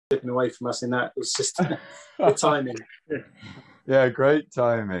slipping away from us in that. It was just the timing. Yeah, great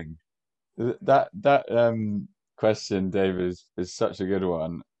timing. That question, David, is such a good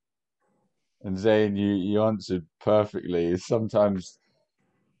one. And Zane, you answered perfectly. Sometimes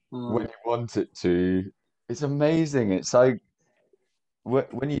when Mm, you want it to, it's amazing. It's like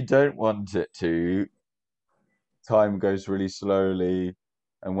when you don't want it to, time goes really slowly.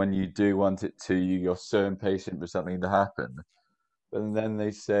 And when you do want it to, you're so impatient for something to happen. But then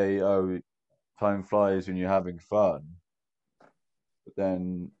they say, oh, time flies when you're having fun. But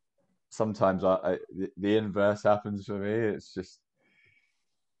then sometimes the inverse happens for me. It's just,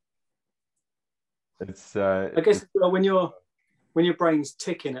 I it's guess when your brain's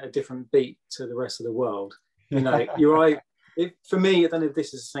ticking at a different beat to the rest of the world, you're right. For me, I don't know if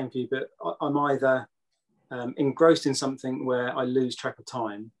this is the same for you, but I'm either engrossed in something where I lose track of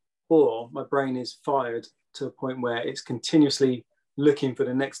time, or my brain is fired to a point where it's continuously looking for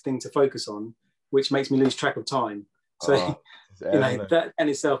the next thing to focus on, which makes me lose track of time. So, it's endless. that in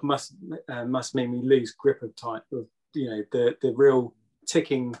itself must mean we lose grip of time, of the real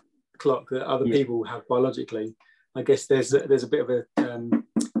ticking clock that other people have biologically. I guess there's a bit of a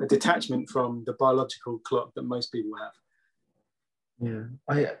detachment from the biological clock that most people have. Yeah,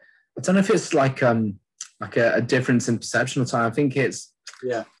 I don't know if it's like a difference in perception of time. I think it's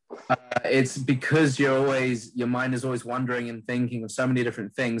because your mind is always wondering and thinking of so many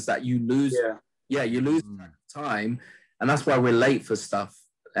different things that you lose. You lose track of time, and that's why we're late for stuff.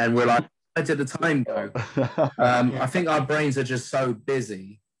 And we're like, where did the time go? I think our brains are just so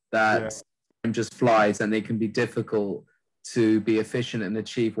busy that time just flies, and it can be difficult to be efficient and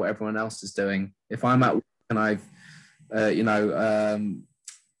achieve what everyone else is doing. If I'm at work and I've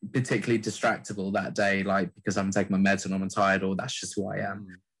particularly distractible that day, like because I'm taking my meds and I'm tired, or that's just who I am.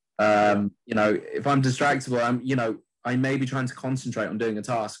 If I'm distractible, I may be trying to concentrate on doing a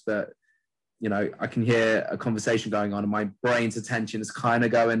task, but I can hear a conversation going on and my brain's attention is kind of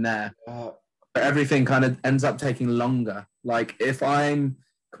going there. But everything kind of ends up taking longer. Like if I'm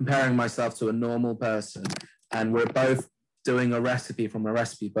comparing myself to a normal person and we're both doing a recipe from a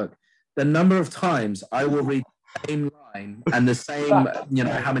recipe book, the number of times I will read the same line and the same,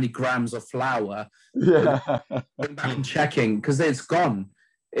 how many grams of flour, going back and checking because it's gone.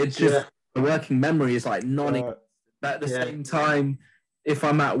 It's just the working memory is like non. But at the same time, if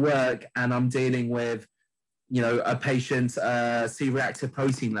I'm at work and I'm dealing with, a patient's C-reactive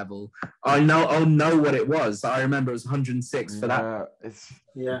protein level, I'll know what it was. I remember it was 106 for that.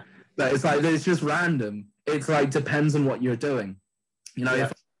 But it's like, it's just random. It's like, depends on what you're doing.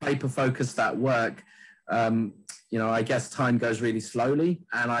 If I'm hyper-focused at work, I guess time goes really slowly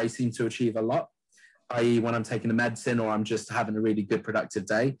and I seem to achieve a lot, i.e. when I'm taking the medicine or I'm just having a really good productive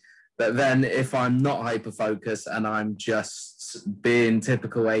day. But then if I'm not hyper-focused and I'm just being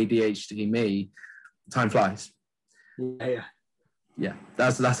typical ADHD me, time flies. Yeah,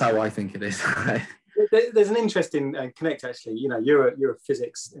 that's how I think it is. There's an interesting connect, actually. You're a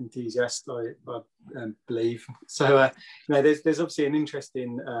physics enthusiast, I believe. So, there's obviously an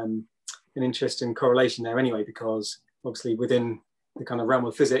interesting correlation there, anyway, because obviously within the kind of realm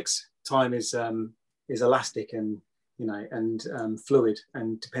of physics, time is elastic and fluid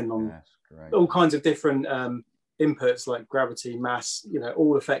and depend on all kinds of different inputs like gravity, mass.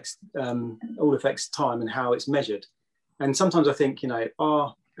 All affects time and how it's measured. And sometimes I think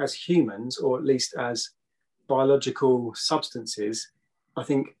as humans, or at least as biological substances, I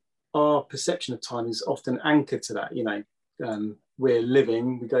think our perception of time is often anchored to that. We're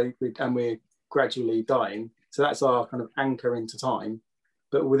living, and we're gradually dying. So that's our kind of anchor into time.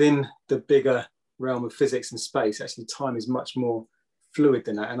 But within the bigger realm of physics and space, actually time is much more fluid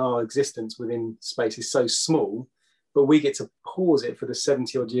than that. And our existence within space is so small, but we get to pause it for the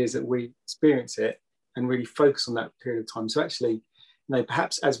 70 odd years that we experience it and really focus on that period of time. So actually,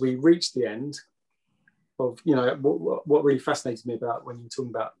 perhaps as we reach the end of, what really fascinated me about when you were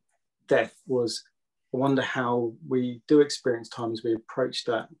talking about death was, I wonder how we do experience time as we approach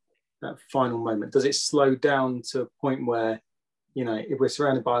that final moment. Does it slow down to a point where, if we're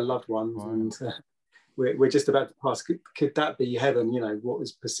surrounded by loved ones and we're just about to pass, could that be heaven? What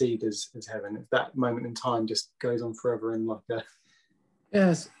is perceived as heaven? If that moment in time just goes on forever in like a...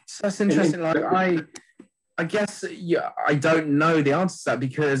 Yes, so that's interesting. I guess I don't know the answer to that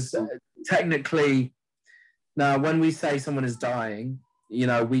because technically, now when we say someone is dying,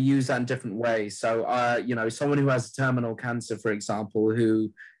 we use that in different ways. So, someone who has terminal cancer, for example,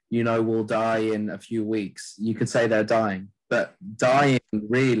 who, will die in a few weeks, you could say they're dying. But dying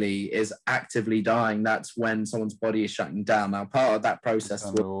really is actively dying. That's when someone's body is shutting down. Now, part of that process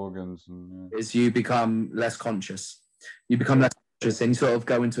organs is you become less conscious. You become less and you sort of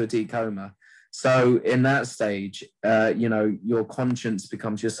go into a deep coma. So in that stage, you know, your conscience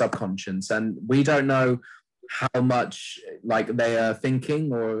becomes your subconscious, and we don't know how much like they are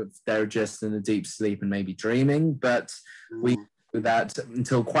thinking, or if they're just in a deep sleep and maybe dreaming. But we do that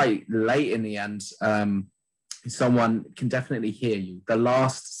until quite late in the end. Someone can definitely hear you. The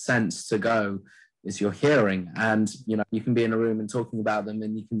last sense to go is your hearing, and you know, you can be in a room and talking about them,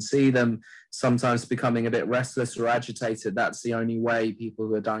 and you can see them sometimes becoming a bit restless or agitated. That's the only way people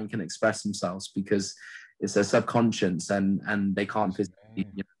who are dying can express themselves, because it's their subconscious, and they can't physically, you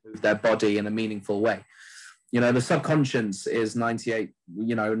know, move their body in a meaningful way. You know, the subconscious is 98,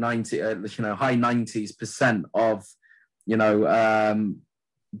 you know, 90, you know, high 90s% of, you know,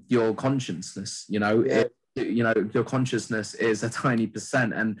 your consciousness. You know, you know, your consciousness is a tiny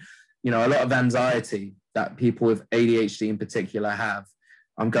percent, and you know, a lot of anxiety that people with ADHD in particular have.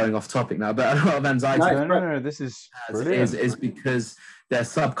 I'm going off topic now, but a lot of anxiety. No, this is brilliant. Is because their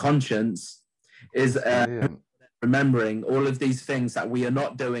subconscious is remembering all of these things that we are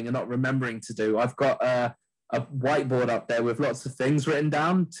not doing and not remembering to do. I've got a whiteboard up there with lots of things written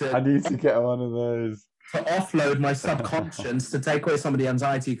down. I need to get one of those. To offload my subconscious, to take away some of the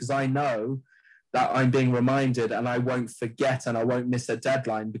anxiety, because I know that I'm being reminded, and I won't forget, and I won't miss a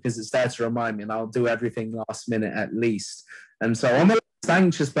deadline, because it's there to remind me, and I'll do everything last minute at least. And so I'm an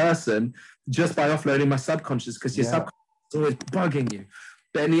anxious person just by offloading my subconscious, because your subconscious is always bugging you.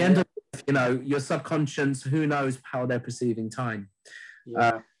 But in the end of it, you know, your subconscious, who knows how they're perceiving time?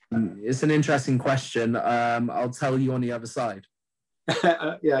 It's an interesting question. I'll tell you on the other side.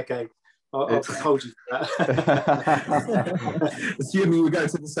 Yeah, okay. I'll hold you for that. Assuming we go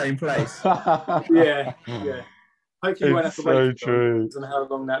to the same place. Yeah. Hopefully you won't have to wait. So true. I don't know how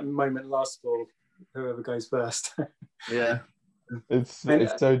long that moment lasts for, whoever goes first. Yeah. It's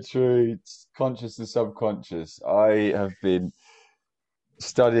so true. It's conscious and subconscious. I have been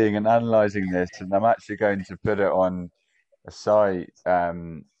studying and analysing this, and I'm actually going to put it on a site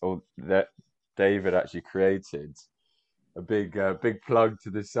that David actually created. A big plug to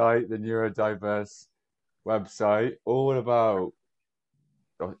the site, the Neurodiverse website, all about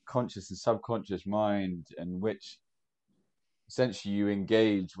conscious and subconscious mind, and which essentially you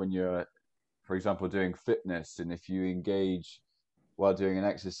engage when you're, for example, doing fitness. And if you engage while doing an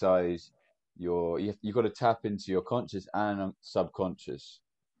exercise, you've got to tap into your conscious and subconscious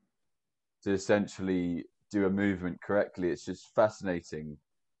to essentially do a movement correctly. It's just fascinating.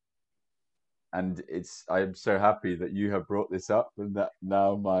 And I'm so happy that you have brought this up, and that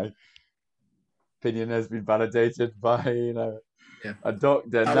now my opinion has been validated by, you know, a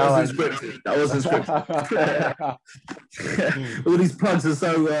doctor. That wasn't scripted. All these plugs are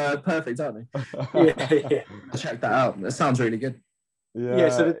so perfect, aren't they? Yeah. Check that out. That sounds really good. Yeah.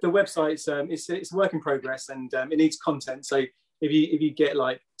 So the website's it's a work in progress, and it needs content. So if you get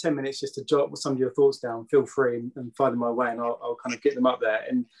like 10 minutes just to jot some of your thoughts down, feel free and fire them my way, and I'll kind of get them up there.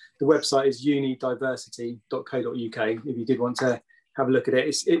 And the website is unidiversity.co.uk. If you did want to have a look at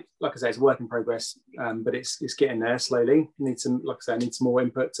it, like I say, it's a work in progress, but it's getting there slowly. Need some more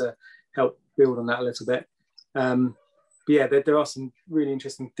input to help build on that a little bit. But yeah, there are some really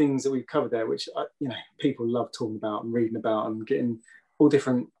interesting things that we've covered there, which you know, people love talking about and reading about, and getting all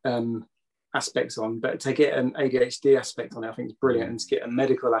different aspects on. But to get an ADHD aspect on it, I think is brilliant, and to get a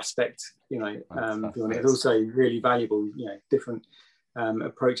medical aspect, you know, on it is also really valuable. You know, different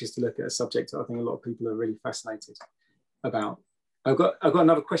approaches to look at a subject that I think a lot of people are really fascinated about. I've got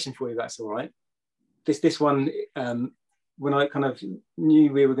another question for you, if that's all right. This one, when I kind of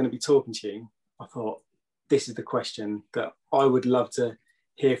knew we were going to be talking to you, I thought this is the question that I would love to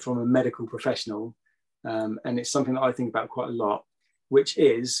hear from a medical professional, and it's something that I think about quite a lot, which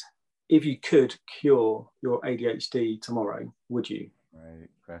is, if you could cure your ADHD tomorrow, would you? Great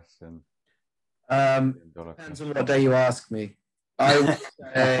question. Depends on what day you ask me. I would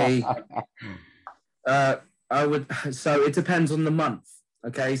say, so it depends on the month.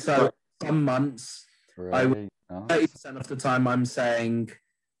 Okay, so some months, I would, 30% of the time I'm saying,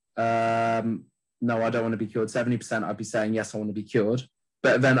 no, I don't want to be cured. 70% I'd be saying, yes, I want to be cured.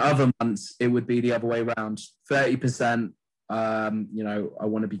 But then other months, it would be the other way around. 30%, you know, I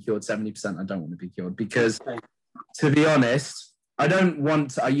want to be cured. 70% I don't want to be cured, because to be honest, I don't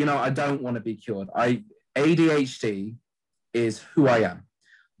want to, you know, I don't want to be cured. ADHD is who I am.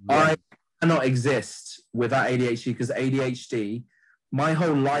 I cannot exist without ADHD, because ADHD, my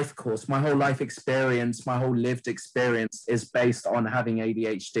whole life course, my whole life experience, my whole lived experience is based on having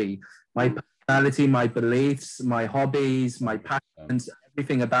ADHD. My personality, my beliefs, my hobbies, my passions,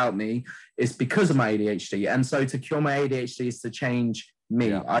 everything about me is because of my ADHD. And so to cure my ADHD is to change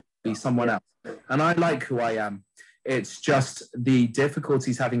me. I be someone else. And I like who I am. It's just the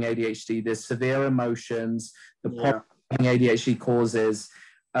difficulties having ADHD, the severe emotions, the problem having ADHD causes.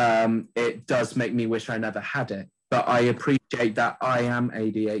 It does make me wish I never had it. But I appreciate that I am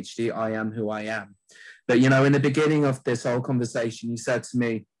ADHD. I am who I am. But, you know, in the beginning of this whole conversation, you said to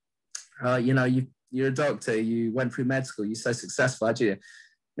me, you know, you're a doctor, you went through med school, you're so successful. You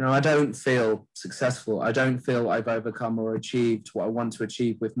know, I don't feel successful. I don't feel I've overcome or achieved what I want to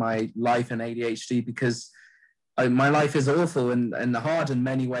achieve with my life and ADHD, because my life is awful and hard in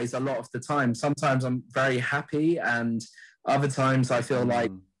many ways a lot of the time. Sometimes I'm very happy, and other times I feel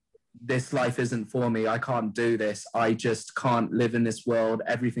like this life isn't for me. I can't do this. I just can't live in this world.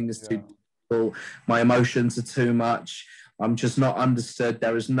 Everything is too difficult. My emotions are too much. I'm just not understood.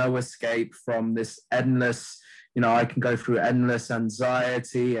 There is no escape from this endless, you know, I can go through endless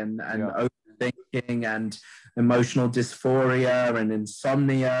anxiety and overthinking and emotional dysphoria and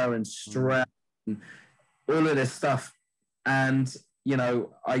insomnia and stress and all of this stuff. And, you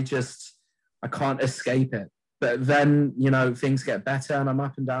know, I can't escape it. But then, you know, things get better and I'm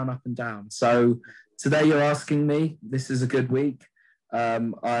up and down, up and down. So today you're asking me, this is a good week. I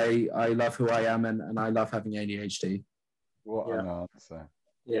love who I am and I love having ADHD. What an answer.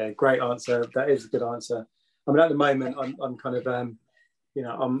 Yeah, great answer. That is a good answer. I mean, at the moment, I'm kind of, you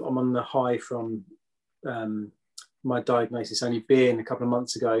know, I'm on the high from my diagnosis only being a couple of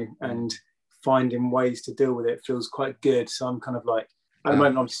months ago, and finding ways to deal with it feels quite good. So I'm kind of like, at the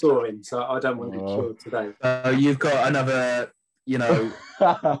moment I'm soaring, so I don't want to be cured today. You've got another, you know,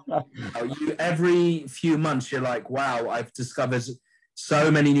 every few months you're like, wow, I've discovered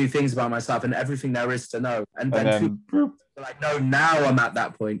so many new things about myself and everything there is to know. And then like, no, now I'm at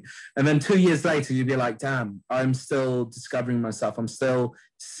that point. And then 2 years later, you'd be like, damn, I'm still discovering myself. I'm still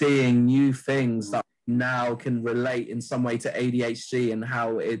seeing new things that now can relate in some way to ADHD and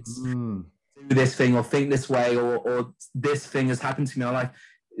how it's do this thing or think this way or this thing has happened to me in my life.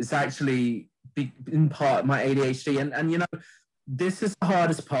 It's actually in part my ADHD. And you know, this is the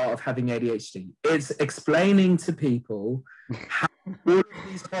hardest part of having ADHD. It's explaining to people how all of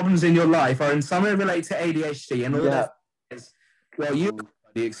these problems in your life are in some way related to ADHD, and all that is, well, you have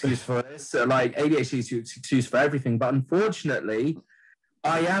the excuse for this. So, like, ADHD is the excuse for everything, but unfortunately,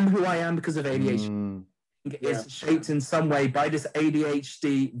 I am who I am because of ADHD. It's shaped in some way by this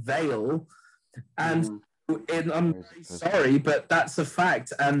ADHD veil, and I'm very sorry, but that's a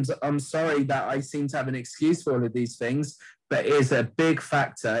fact, and I'm sorry that I seem to have an excuse for all of these things, but it is a big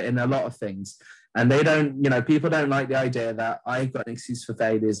factor in a lot of things. And they don't, you know, people don't like the idea that I've got an excuse for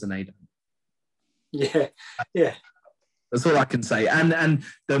failures and they don't. Yeah. That's all I can say. And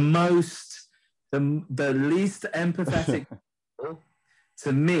the least empathetic people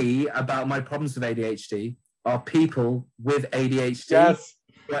to me about my problems with ADHD are people with ADHD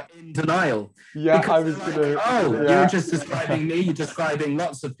who are in denial. Yeah, because I was like, gonna. You're just describing me. You're describing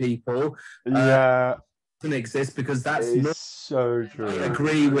lots of people. Doesn't exist because that's not so true. I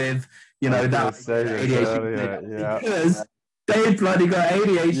agree with, you know, that ADHD because they bloody got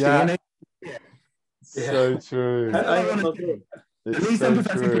ADHD. So true. The least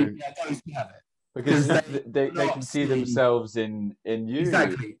empathetic people are those who have it because they can see themselves in you.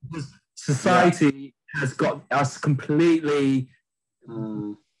 Exactly. Because society has got us completely.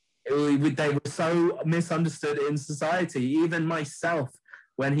 They were so misunderstood in society. Even myself,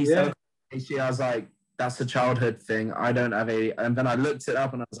 when he said ADHD, I was like, that's a childhood thing. I don't have a, and then I looked it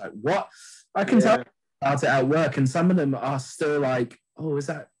up and I was like, what? I can tell about it at work, and some of them are still like, oh, does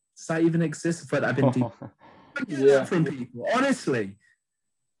that even exist? But I've been from people. Honestly,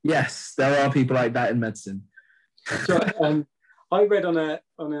 yes, there are people like that in medicine. So, I read on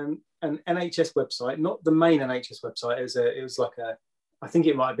an NHS website, not the main NHS website. It was like I think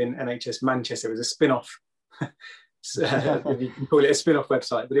it might have been NHS Manchester. It was a spin-off. If you can call it a spin-off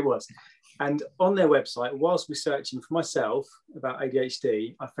website, but it was. And on their website, whilst researching for myself about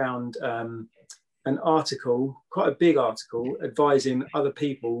ADHD, I found an article, quite a big article, advising other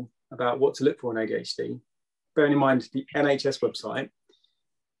people about what to look for in ADHD. Bearing in mind the NHS website,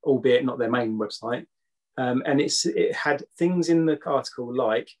 albeit not their main website, and it had things in the article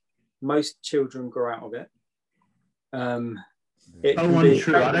like most children grow out of it.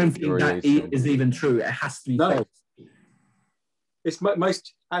 Untrue. I don't think that is even true. It has to be false. It's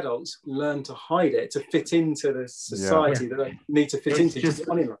most adults learn to hide it to fit into the society that they need to fit into.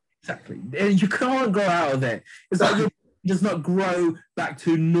 Exactly. You can't grow out of it. It's like it does not grow back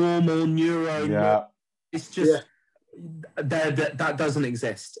to normal neuro. It's just that doesn't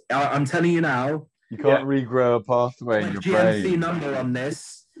exist. I'm telling you now. You can't regrow a pathway in your brain. GMC number on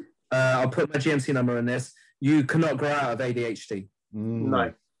this. I'll put my GMC number on this. You cannot grow out of ADHD.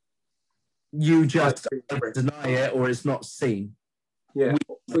 No. you just deny it, or it's not seen. Yeah,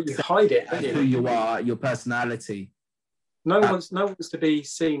 but you hide it, don't you? Who you are, your personality. No one wants to be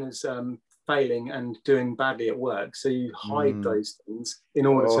seen as failing and doing badly at work. So you hide those things in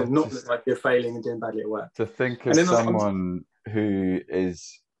order to not look like you're failing and doing badly at work. To think of someone who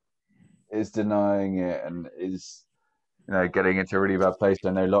is denying it and is, you know, getting into a really bad place.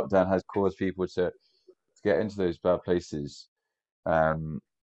 I know lockdown has caused people to get into those bad places.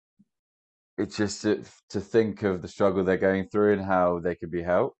 It's just to think of the struggle they're going through and how they could be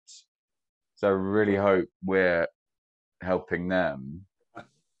helped. So I really hope we're helping them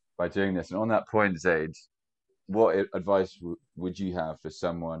by doing this. And on that point, Zaid, what advice would you have for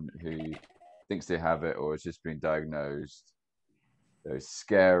someone who thinks they have it or has just been diagnosed? It's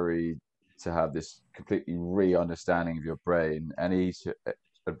scary to have this completely re-understanding of your brain. Any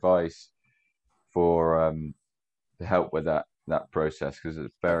advice for to help with that process, because it's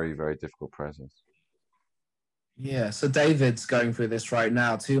a very, very difficult process? Yeah, so David's going through this right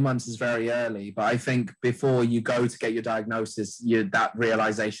now. 2 months is very early, but I think before you go to get your diagnosis, that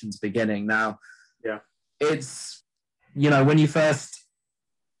realization's beginning. Now, yeah, it's, you know, when you first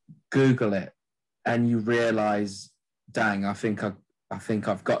Google it and you realize, dang, I think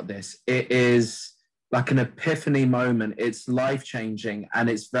I've got this. It is like an epiphany moment. It's life-changing and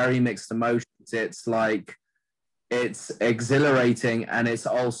it's very mixed emotions. It's like, it's exhilarating and it's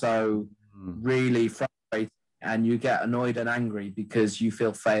also really frustrating, and you get annoyed and angry because you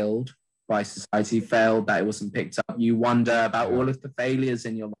feel failed by society, failed that it wasn't picked up. You wonder about all of the failures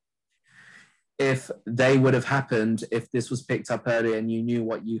in your life. If they would have happened, if this was picked up earlier and you knew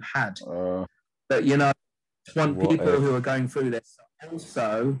what you had. But, you know, I want people who are going through this.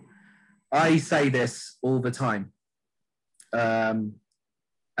 Also, I say this all the time.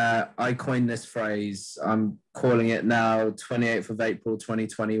 I coined this phrase. I'm calling it now, 28th of April,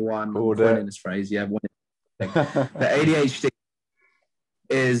 2021. I'm coining this phrase. Yeah. The ADHD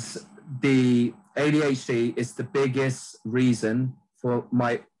is the biggest reason for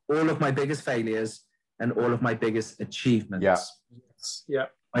all of my biggest failures and all of my biggest achievements. Yeah.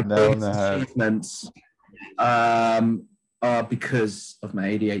 My biggest achievements are because of my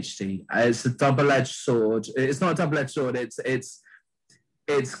ADHD. It's a double-edged sword. It's not a double-edged sword.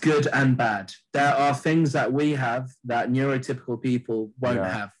 It's good and bad. There are things that we have that neurotypical people won't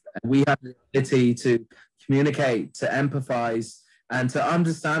have. And we have the ability to communicate, to empathize, and to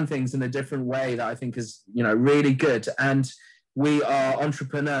understand things in a different way that I think is, you know, really good. And we are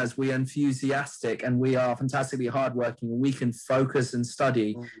entrepreneurs, we are enthusiastic, and we are fantastically hardworking. We can focus and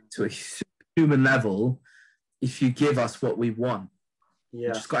study to a human level if you give us what we want. Yeah.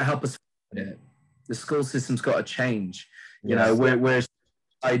 You just got to help us with it. The school system's got to change. You know, we're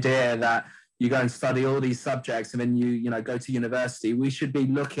idea that you go and study all these subjects and then you go to university. We should be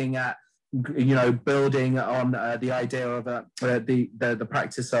looking at, you know, building on the idea of the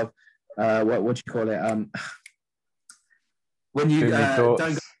practice of what do you call it? When you don't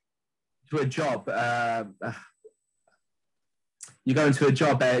go to a job, you go into a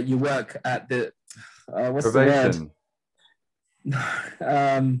job, you work at the what's probation. The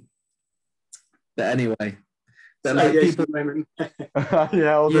word? But anyway. But like people,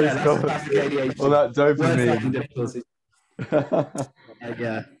 yeah, all those all that dopamine.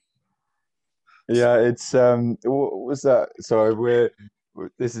 Yeah, it's what was that? Sorry,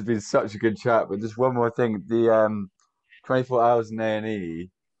 this has been such a good chat, but just one more thing. The 24 hours in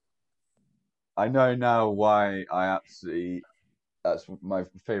A&E. I know now why that's my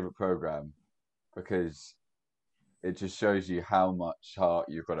favorite program, because it just shows you how much heart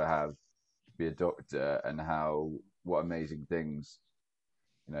you've got to have to be a doctor, and what amazing things,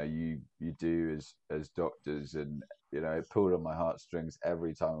 you know, you do as doctors. And, you know, it pulled on my heartstrings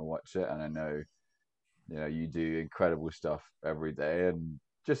every time I watch it. And I know, you know, you do incredible stuff every day, and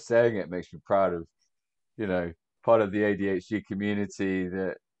just saying it makes me proud of, you know, part of the ADHD community,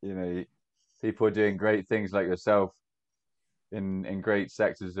 that, you know, people are doing great things like yourself in great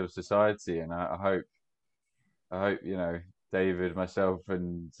sectors of society. And I hope, you know, David, myself,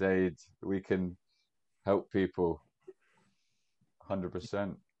 and Zaid, we can help people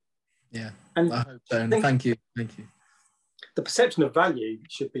 100%. Yeah, and I hope so. And thank you. The perception of value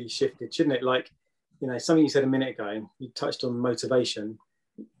should be shifted, shouldn't it? Like, you know, something you said a minute ago, you touched on motivation,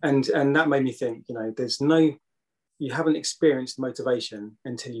 and that made me think, you know, you haven't experienced motivation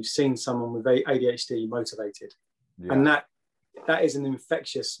until you've seen someone with ADHD motivated. Yeah. And that is an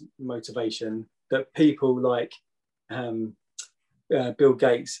infectious motivation that people like Bill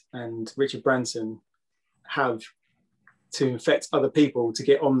Gates and Richard Branson have to infect other people to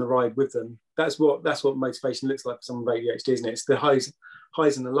get on the ride with them. That's what motivation looks like for someone with ADHD, isn't it? It's the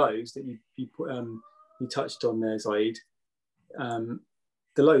highs and the lows that you touched on there, Zaid. The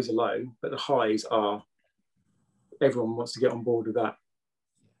lows are low, but the highs are, everyone wants to get on board with that.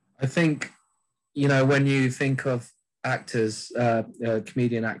 I think, you know, when you think of actors,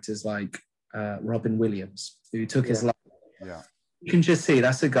 comedian actors like Robin Williams, who took his life, you can just see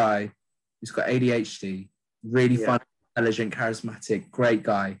that's a guy who's got ADHD, really fun, intelligent, charismatic, great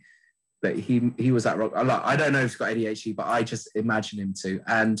guy. But he was at rock. I don't know if he's got ADHD, but I just imagine him to.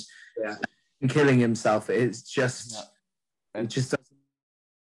 And killing himself, it's just, it just doesn't.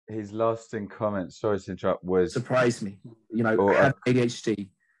 His lasting comment, sorry to interrupt, was surprise me. You know, having ADHD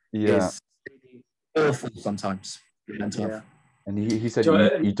is awful sometimes. Mental. And he said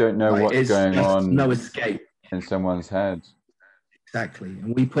you don't know what's going on. No escape in someone's head. Exactly,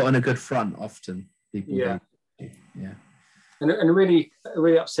 and we put on a good front often. People And a really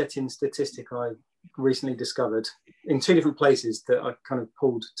upsetting statistic I recently discovered in two different places that I kind of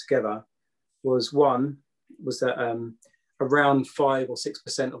pulled together was that around 5 or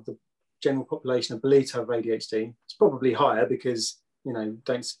 6% of the general population are believed to have ADHD. It's probably higher because, you know,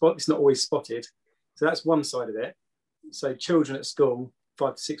 it's not always spotted. So that's one side of it. So children at school,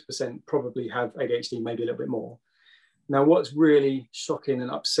 5 to 6% probably have ADHD, maybe a little bit more. Now, what's really shocking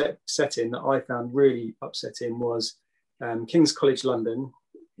and upsetting that I found really upsetting was King's College London,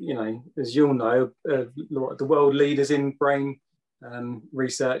 you know, as you all know, the world leaders in brain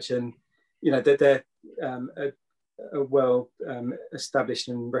research, and, you know, they're a well established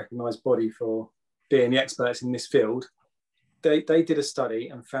and recognised body for being the experts in this field. They did a study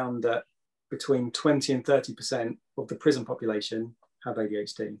and found that between 20 and 30% of the prison population have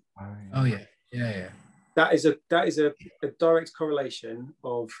ADHD. Oh yeah. That is a direct correlation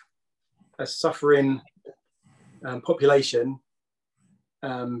of a suffering population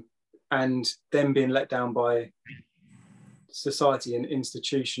and them being let down by society and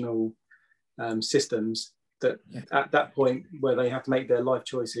institutional systems that at that point where they have to make their life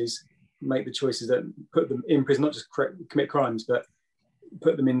choices, make the choices that put them in prison, not just commit crimes, but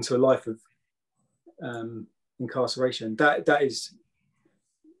put them into a life of incarceration. That is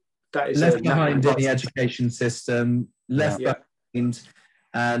left behind in the education system, left behind.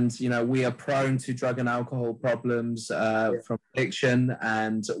 And, you know, we are prone to drug and alcohol problems from addiction,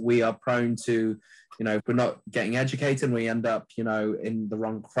 and we are prone to, you know, if we're not getting educated, we end up, you know, in the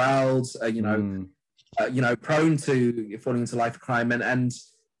wrong crowds, prone to falling into life of crime. And,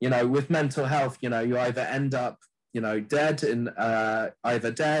 you know, with mental health, you know, you either end up, you know, dead in a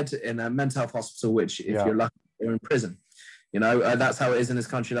mental health hospital, which if you're lucky, you're in prison. You know, that's how it is in this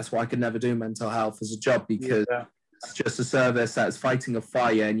country. That's why I could never do mental health as a job, because it's just a service that's fighting a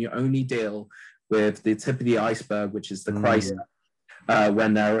fire, and you only deal with the tip of the iceberg, which is the crisis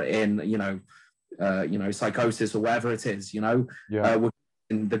when they're in, you know, psychosis or whatever it is. You know,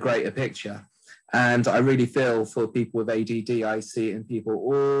 in the greater picture. And I really feel for people with ADD. I see it in people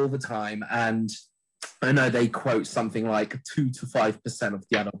all the time, and I know they quote something like 2 to 5% of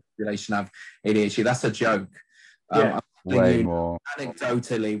the adult population have ADHD. That's a joke. Way more.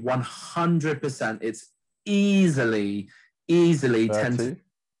 Anecdotally, 100%. It's easily 10 to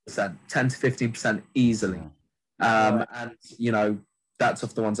 15% easily. And, you know, that's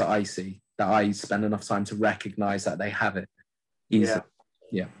of the ones that I see, that I spend enough time to recognize that they have it easily.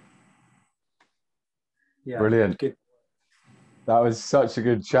 Yeah. Brilliant. Good. That was such a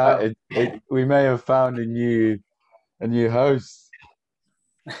good chat. We may have found a new host.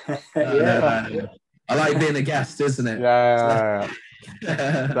 I like being a guest, isn't it? Yeah.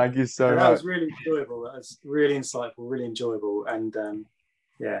 Thank you so much. That was really enjoyable. That was really insightful, really enjoyable. And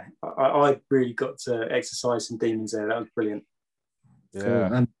I really got to exercise some demons there. That was brilliant. Yeah. Cool.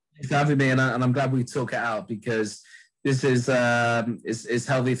 And thanks for having me, and I'm glad we took it out, because this is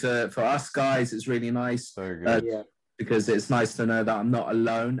healthy for us guys. It's really nice. So good. Because it's nice to know that I'm not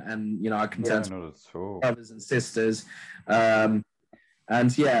alone, and, you know, I can turn to brothers and sisters. And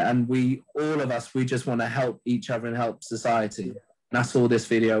we, all of us, we just want to help each other and help society. And that's all this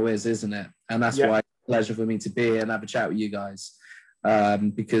video is, isn't it? And that's why it's a pleasure for me to be here and have a chat with you guys.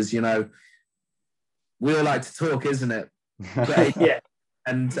 Because, you know, we all like to talk, isn't it?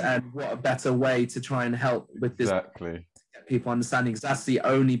 And what a better way to try and help with this. Exactly. Get people understanding, because that's the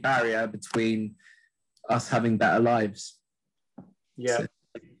only barrier between us having better lives. Yeah.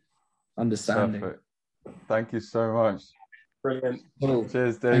 Understanding. Perfect. Thank you so much. Brilliant. Cool.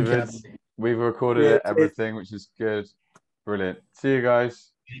 Cheers, David. We've recorded everything, which is good. Brilliant. See you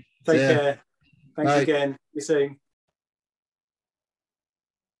guys. Take care. Thanks again. See you soon.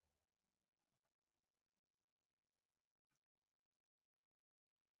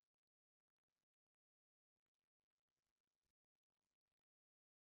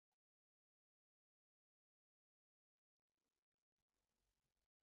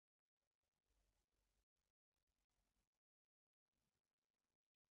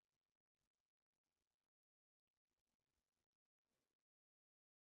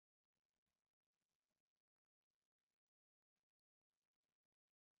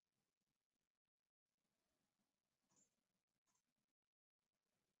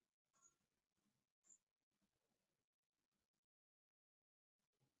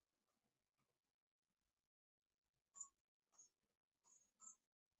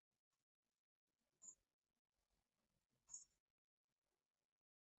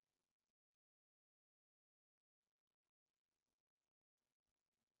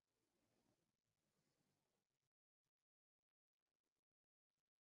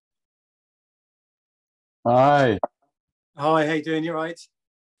 Hi, Hi, how you doing? You right?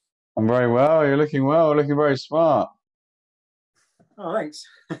 I'm very well, looking very smart. Oh, thanks.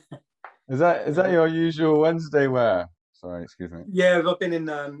 Is that your usual Wednesday wear? Sorry, excuse me. Yeah, if I've been in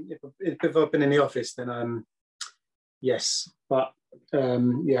the office, then yes, but yeah,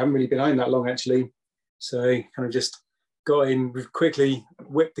 I haven't really been home that long actually, so kind of just got in, we've quickly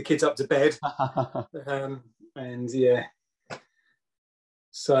whipped the kids up to bed, um, and yeah.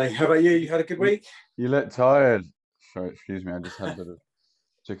 So, how about you? You had a good You, week? you look tired. Sorry, excuse me, I just had a bit of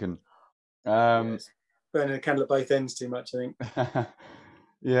chicken. Um, Yes, burning a candle at both ends too much, I think.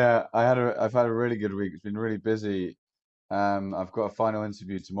 yeah, I've had a really good week. It's been really busy. I've got a final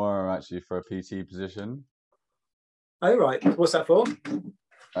interview tomorrow actually for a PT position. Oh, right. What's that for?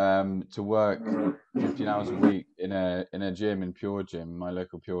 To work 15 hours a week in a gym in Pure Gym, my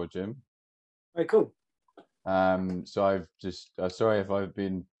local Pure Gym. Oh, cool. So I've just sorry if I've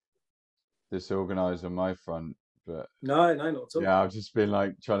been disorganized on my front, but No, no, not at all. yeah, I've just been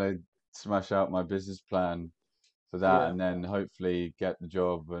like trying to smash out my business plan for that, Yeah, and then hopefully get the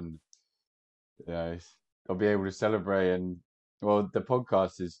job, and you know, I'll be able to celebrate. And well, the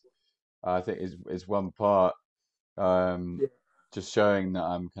podcast is, I think, is one part, um, yeah. just showing that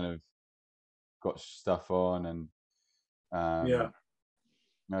I'm kind of got stuff on, and Yeah.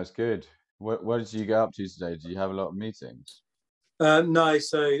 no, it's good. What did you get up to today? Do you have a lot of meetings? No,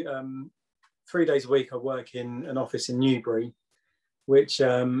 so 3 days a week I work in an office in Newbury, which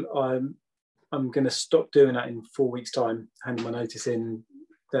I'm going to stop doing that in 4 weeks' time, handing my notice in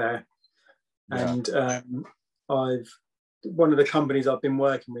there. Yeah, And I've one of the companies I've been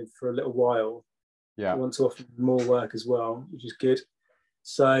working with for a little while yeah, want to offer more work as well, which is good.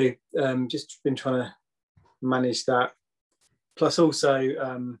 So just been trying to manage that. Plus,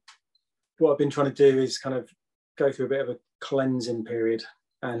 also what I've been trying to do is kind of go through a bit of a cleansing period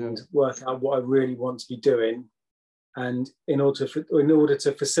yeah, and work out what I really want to be doing. And in order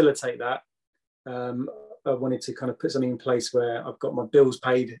to facilitate that, um, I wanted to kind of put something in place where I've got my bills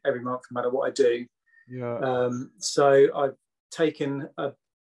paid every month, no matter what I do. yeah. So I've taken a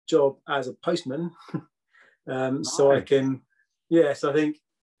job as a postman, so I Nice. can, yes, I think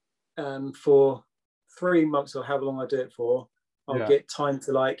for 3 months or however long I do it for, I'll Yeah, get time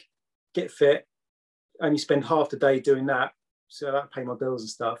to like get fit. Only spend half the day doing that, so that pay my bills and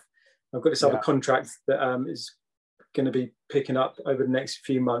stuff. I've got this other yeah, contract that is going to be picking up over the next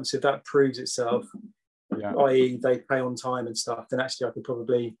few months. If that proves itself, yeah. i.e., they pay on time and stuff, then actually I could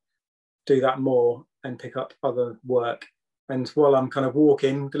probably do that more and pick up other work. And while I'm kind of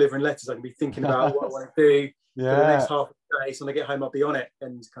walking, delivering letters, I can be thinking about what I want to do for the next Yeah, half of the day. So when I get home, I'll be on it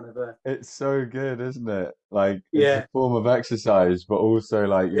and kind of, it's so good, isn't it? Like it's a yeah, form of exercise, but also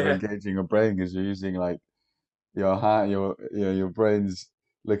like you're yeah, engaging your brain because you're using like your hand, your brain's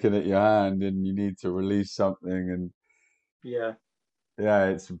looking at your hand, and you need to release something. And yeah, yeah,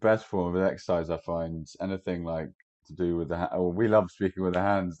 it's the best form of exercise I find. Anything like to do with the hand. Oh, we love speaking with the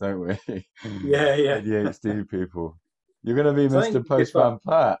hands, don't we? yeah, yeah. ADHD people. You're gonna be So I Mr. think good fun. Postman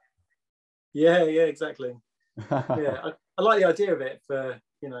Pat. Yeah, yeah, exactly. Yeah, I like the idea of it for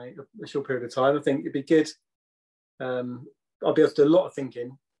a short period of time. I think it'd be good. Um, I'll be able to do a lot of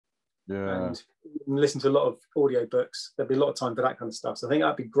thinking Yeah, and listen to a lot of audio books. There'll be a lot of time for that kind of stuff. So I think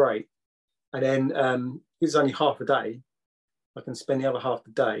that'd be great. And then it's only half a day. I can spend the other half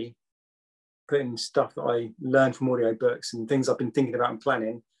the day putting stuff that I learned from audio books and things I've been thinking about and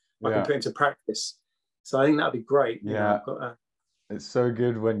planning. I can yeah, put into practice. So I think that'd be great. yeah. I've got It's so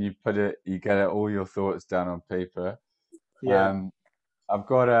good when you put it, you get it, all your thoughts down on paper. yeah, Um, I've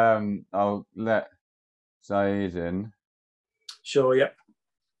got I'll let Zaid in. sure, yeah.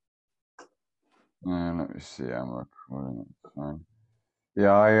 Let me see, I'm recording it. Fine.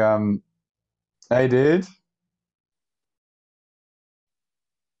 Yeah, hey dude,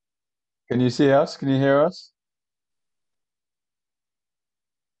 can you see us? Can you hear us?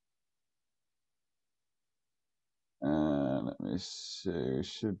 Let me see. We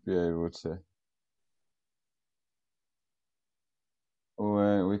should be able to. Oh,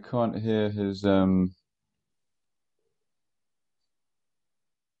 wait, we can't hear his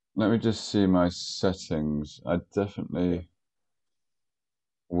Let me just see my settings. I definitely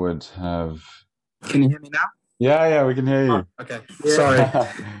would have. Can you hear me now? Yeah, yeah, we can hear Oh, you. okay. Yeah. Sorry.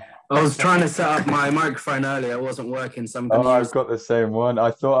 I was trying to set up my microphone earlier. It wasn't working. So I'm going Oh, to I've use. got the same one.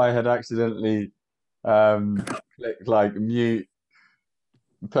 I thought I had accidentally clicked like mute,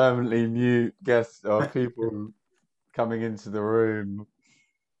 permanently mute guests or people coming into the room.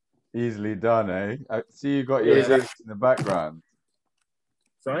 Easily done, eh? I see you got your Yeah. decks in the background.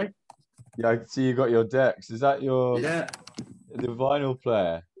 Sorry? Yeah, I see you got your decks. Is that your Yeah. the vinyl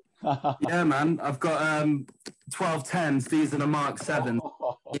player? Yeah, man. I've got 1210s. These are the Mark 7s.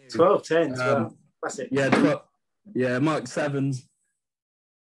 1210s. Wow. Classic. Yeah, Mark 7s.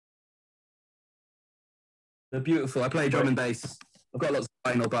 They're beautiful. I play drum and bass. I've got lots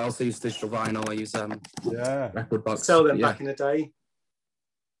of vinyl, but I also use digital vinyl. I use record box. Sell them back in the day.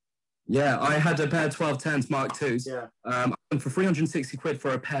 Yeah, I had a pair of 1210s Mark IIs. Yeah. For 360 quid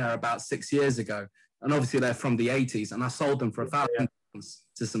for a pair about 6 years ago. And obviously they're from the 80s. And I sold them for £1,000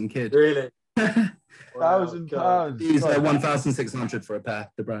 to some kid. Really? £1,000. These are 1,600 for a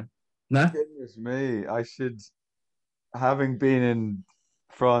pair, the brand. No? Goodness me. I should, having been in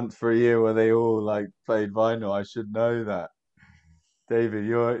France for a year where they all like played vinyl, I should know that. David,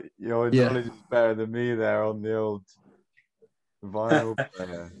 your knowledge is better than me there on the old vinyl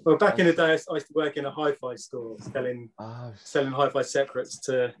player. Well, back in the day, I used to work in a hi-fi store selling hi-fi separates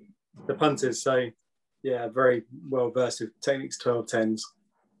to the punters. So, yeah, very well versed with Technics 1210s.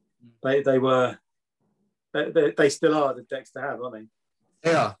 They still are the decks to have, aren't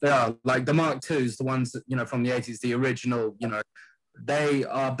they? They are. Like the Mark IIs, the ones that, from the 80s, the original, they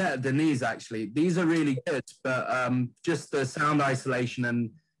are better than these actually. These are really good, but just the sound isolation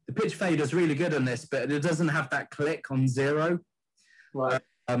and the pitch fade is really good on this, but it doesn't have that click on 0. Right.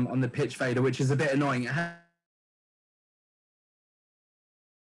 On the pitch fader, which is a bit annoying.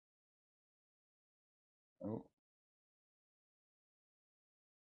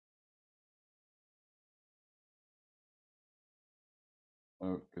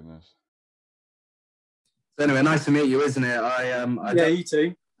 Oh goodness. So anyway, nice to meet you, isn't it? Yeah, you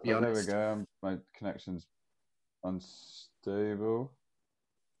too. There we go. My connection's unstable.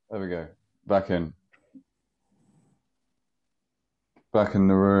 There we go. Back in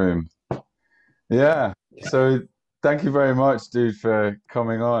the room. Yeah. So thank you very much, dude, for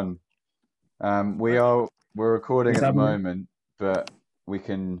coming on. We're recording at the moment, but we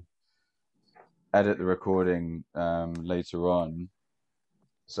can edit the recording later on.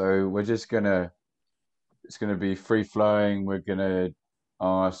 So we're just it's gonna be free flowing. We're gonna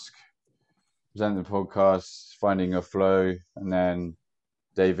present the podcast, finding a flow, and then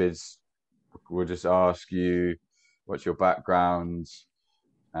we'll just ask you what's your background,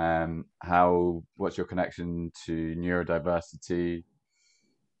 what's your connection to neurodiversity,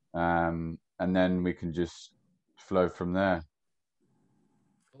 and then we can just flow from there.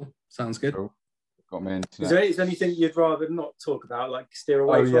 Cool. Sounds good. Cool. Got my internet. Is there anything you'd rather not talk about, like steer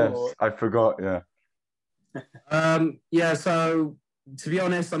away from? Yes, I forgot. Yeah. Yeah. So to be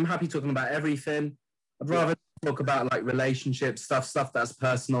honest, I'm happy talking about everything. I'd rather talk about like relationships, stuff that's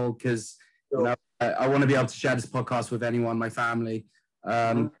personal, because I want to be able to share this podcast with anyone, my family.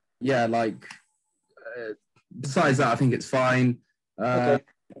 Besides that, I think it's fine.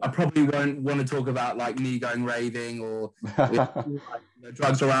 I probably won't want to talk about like me going raving or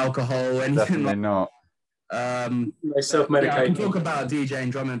drugs or alcohol or anything. Definitely not. Self-medicating. I can talk about DJing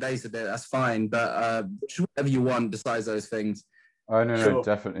drum and bass a bit. That's fine, but whatever you want besides those things. Oh no,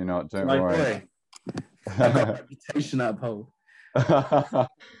 definitely not. Don't worry. Boy. I've got a reputation to uphold.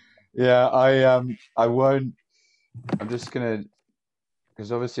 Yeah, I won't. I'm just gonna,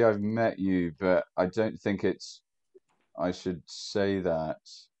 because obviously I've met you, but I don't think I should say that,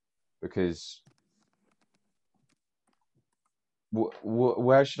 because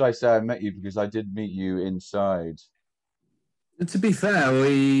where should I say I met you? Because I did meet you inside. To be fair,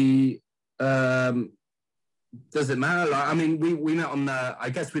 we does it matter? Like, I mean, we met on the. I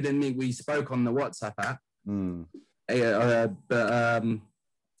guess we didn't meet. We spoke on the WhatsApp app. But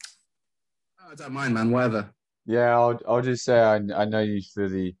I don't mind, man. Whatever. Yeah, I'll just say I know you through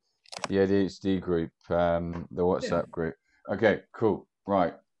the ADHD group, the WhatsApp group. Okay, cool.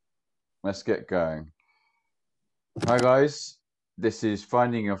 Right, let's get going. Hi guys, this is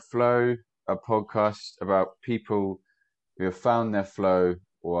Finding Your Flow, a podcast about people who have found their flow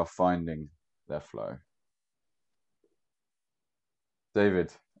or are finding their flow.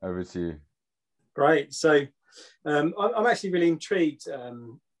 David, over to you. Great. So I'm actually really intrigued,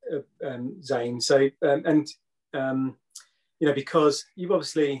 Zane. So because you've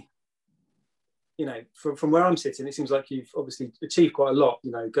obviously, from where I'm sitting, it seems like you've obviously achieved quite a lot.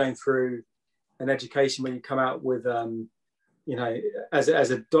 Going through an education where you come out with, as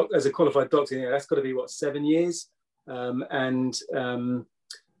a qualified doctor, that's got to be 7 years, that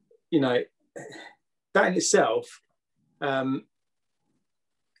in itself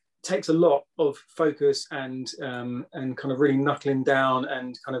takes a lot of focus and kind of really knuckling down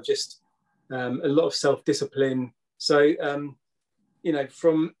and kind of just a lot of self-discipline. So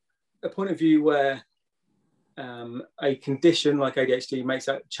from a point of view where a condition like ADHD makes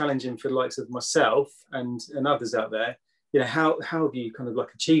that challenging for the likes of myself and others out there, how have you kind of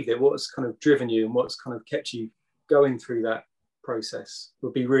like achieved it? What's kind of driven you, and what's kind of kept you going through that process?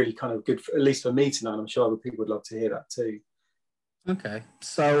 Would be really kind of good, at least for me to know, and I'm sure other people would love to hear that too. Okay,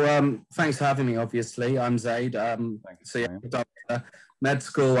 so thanks for having me. Obviously, I'm Zaid. So yeah, med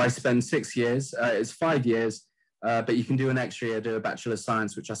school. I spent 6 years. It's 5 years, but you can do an extra year, do a Bachelor of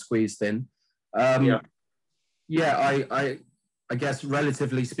Science, which I squeezed in. I guess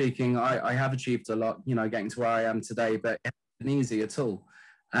relatively speaking, I have achieved a lot. Getting to where I am today, but it hasn't been easy at all.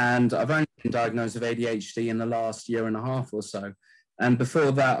 And I've only been diagnosed with ADHD in the last year and a half or so. And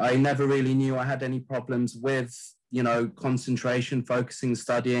before that, I never really knew I had any problems with concentration, focusing,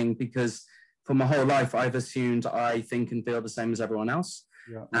 studying, because for my whole life, I've assumed I think and feel the same as everyone else.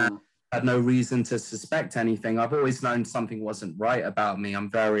 And I had no reason to suspect anything. I've always known something wasn't right about me. I'm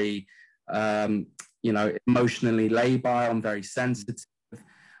very, emotionally labile. I'm very sensitive,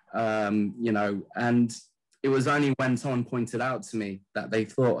 and it was only when someone pointed out to me that they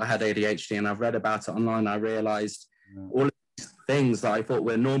thought I had ADHD, and I've read about it online, I realized all of these things that I thought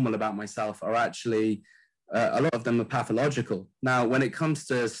were normal about myself are actually a lot of them are pathological. Now, when it comes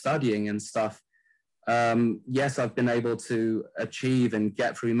to studying and stuff, yes, I've been able to achieve and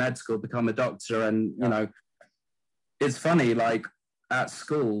get through med school, become a doctor. And, it's funny, like at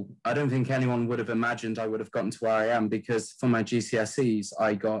school, I don't think anyone would have imagined I would have gotten to where I am, because for my GCSEs,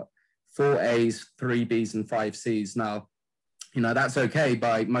 I got 4 A's, 3 B's and 5 C's. Now, that's okay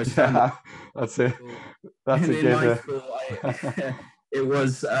by most families. That's it. That's a good. It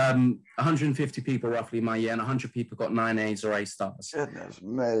was 150 people roughly my year, and 100 people got 9 A's or A stars. Goodness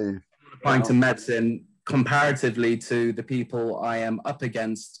me. Applying to medicine, comparatively to the people I am up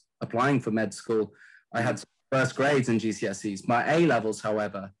against applying for med school, I had first grades in GCSEs. My A levels,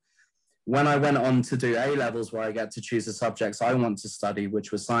 however, when I went on to do A levels, where I get to choose the subjects I want to study,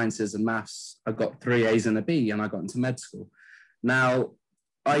 which was sciences and maths, I got 3 A's and a B, and I got into med school. Now,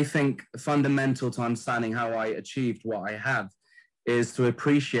 I think fundamental to understanding how I achieved what I have is to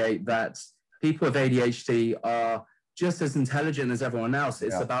appreciate that people with ADHD are just as intelligent as everyone else.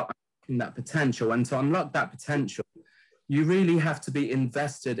 It's about unlocking that potential. And to unlock that potential, you really have to be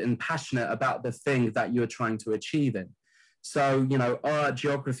invested and passionate about the thing that you're trying to achieve in. So, art,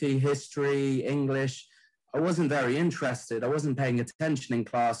 geography, history, English, I wasn't very interested. I wasn't paying attention in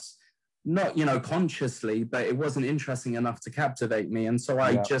class, not, consciously, but it wasn't interesting enough to captivate me. And so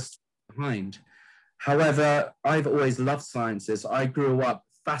I just behind. However, I've always loved sciences. I grew up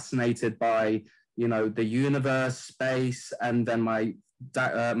fascinated by, the universe, space, and then my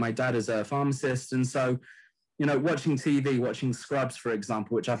dad is a pharmacist. And so, watching TV, watching Scrubs, for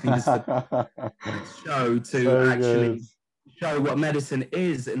example, which I think is the show to actually show what medicine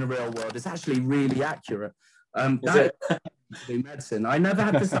is in the real world, is actually really accurate. To do medicine. I never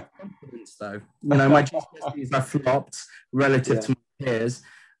had this confidence, though. My GCSEs I flopped relative to my peers.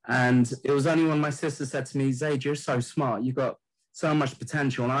 And it was only when my sister said to me, Zaid, you're so smart. You've got so much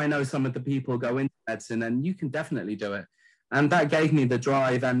potential. And I know some of the people go into medicine, and you can definitely do it. And that gave me the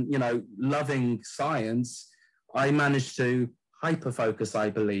drive. And, loving science, I managed to hyper-focus,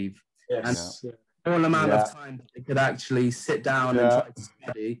 I believe. Yes. And all amount of time that I could actually sit down and try to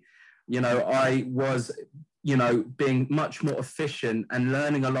study, I was, being much more efficient and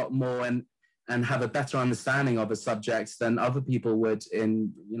learning a lot more and have a better understanding of a subject than other people would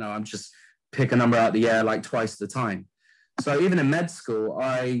in, I'm just pick a number out of the air like twice the time. So even in med school,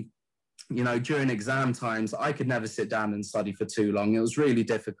 during exam times, I could never sit down and study for too long. It was really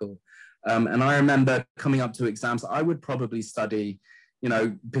difficult. And I remember coming up to exams, I would probably study,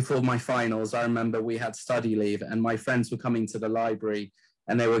 before my finals. I remember we had study leave, and my friends were coming to the library,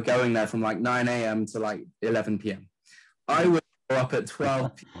 and they were going there from like 9 a.m. to like 11 p.m. I would go up at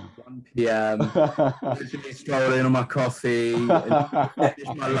 12 p.m., 1 p.m., literally stroll in on my coffee, and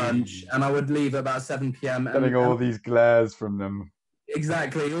finish my lunch, and I would leave at about 7 p.m. Getting all these glares from them.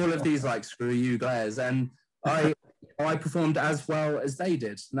 Exactly, all of these like screw you glares. And I performed as well as they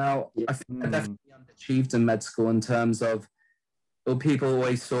did. Now, I think I definitely underachieved in med school in terms of, well, people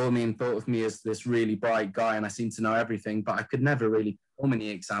always saw me and thought of me as this really bright guy, and I seemed to know everything, but I could never really perform any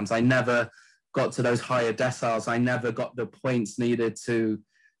exams. I never got to those higher deciles. I never got the points needed to,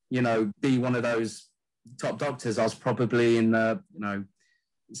 be one of those top doctors. I was probably in the,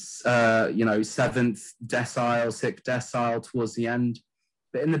 7th decile, 6th decile towards the end.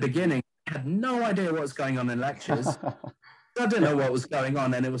 But in the beginning, I had no idea what was going on in lectures. I didn't know what was going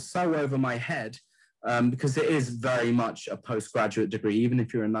on, and it was so over my head. Because it is very much a postgraduate degree. Even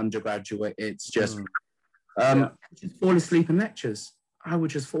if you're an undergraduate, it's just just fall asleep in lectures. I would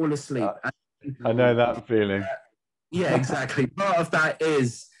just fall asleep. I know that feeling. Yeah, exactly. Part of that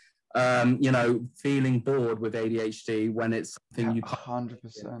is you know, feeling bored with ADHD when it's something you can't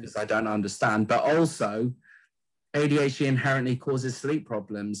 100%. because I don't understand. But also, ADHD inherently causes sleep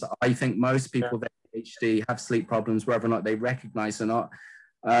problems. I think most people with ADHD have sleep problems, whether or not they recognize or not.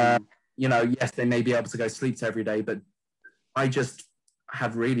 You know, yes, they may be able to go sleep every day, but I just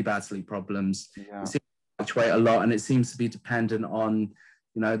have really bad sleep problems. Yeah. It seems to fluctuate a lot, and it seems to be dependent on,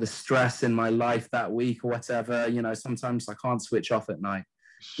 you know, the stress in my life that week or whatever. You know, sometimes I can't switch off at night.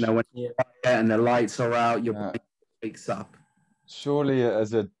 You know, when you're quiet and the lights are out, your brain wakes up. Surely,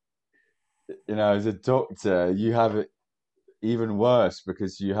 as a doctor, you have it even worse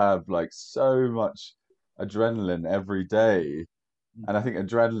because you have like so much adrenaline every day. And I think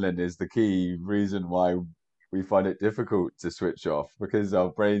adrenaline is the key reason why we find it difficult to switch off, because our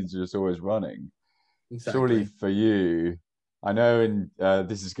brains are just always running. Exactly. Surely for you, I know in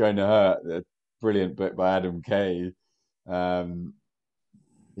This Is Going to Hurt, a brilliant book by Adam Kay,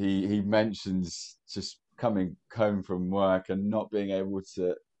 he mentions just coming home from work and not being able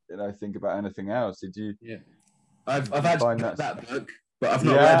to, you know, think about anything else. Did you? Yeah, I've actually read that book, but I've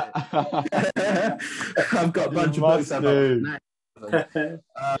not read it. I've got a bunch of books I've not read.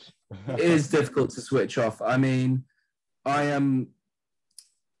 It is difficult to switch off. I mean, I am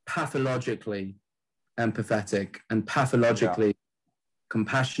pathologically empathetic and pathologically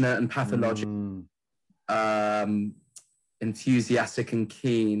compassionate and pathologically enthusiastic and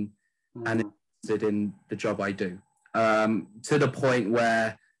keen and interested in the job I do, to the point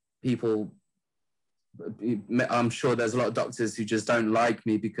where people, I'm sure there's a lot of doctors who just don't like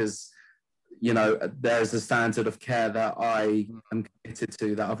me because, you know, there's a standard of care that I am committed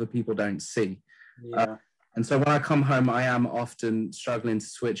to that other people don't see. And so when I come home, I am often struggling to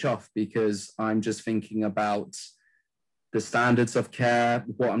switch off because I'm just thinking about the standards of care,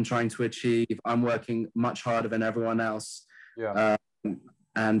 what I'm trying to achieve. I'm working much harder than everyone else.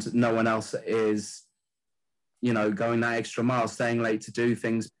 And no one else is, you know, going that extra mile, staying late to do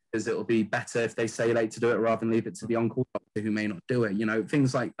things because it'll be better if they stay late to do it rather than leave it to the on-call doctor who may not do it, you know,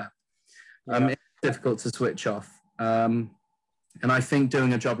 things like that. It's difficult to switch off. And I think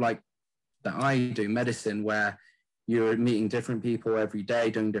doing a job like that I do, medicine, where you're meeting different people every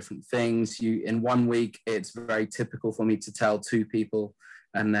day, doing different things. In 1 week, it's very typical for me to tell 2 people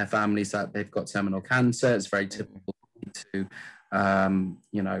and their families that they've got terminal cancer. It's very typical to,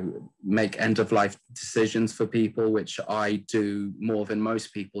 you know, make end-of-life decisions for people, which I do more than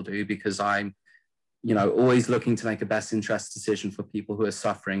most people do because I'm, you know, always looking to make a best interest decision for people who are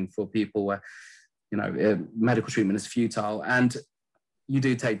suffering, for people where, you know, medical treatment is futile. And you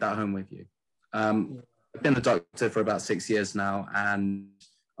do take that home with you. I've been a doctor for about 6 years now, and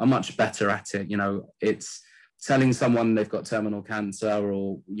I'm much better at it. You know, it's telling someone they've got terminal cancer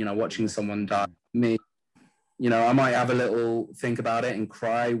or, you know, watching someone die. Me, you know, I might have a little think about it and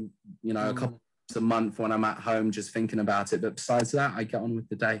cry, you know, a couple times a month when I'm at home just thinking about it. But besides that, I get on with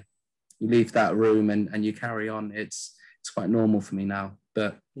the day. You leave that room and you carry on. It's quite normal for me now.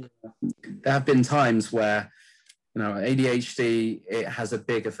 But there have been times where, you know, ADHD, it has a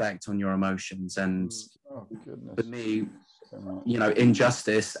big effect on your emotions. And for me, you know,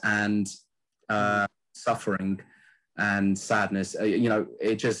 injustice and suffering and sadness, you know,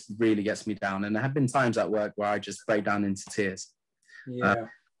 it just really gets me down. And there have been times at work where I just break down into tears.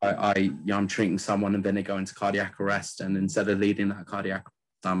 I'm treating someone and then they go into cardiac arrest. And instead of leading that cardiac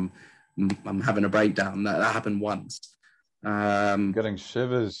arrest, I'm having a breakdown. That happened once. Getting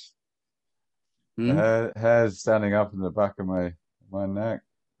shivers. Hairs standing up in the back of my neck.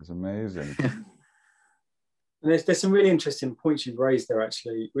 It's amazing. And there's some really interesting points you've raised there,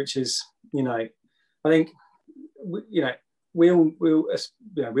 actually, which is, you know, I think, you know, we all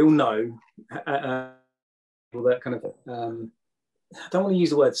know that kind of, I don't want to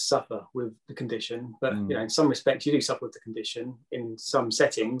use the word suffer with the condition, but you know, in some respects you do suffer with the condition in some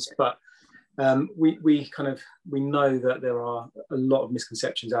settings, but we know that there are a lot of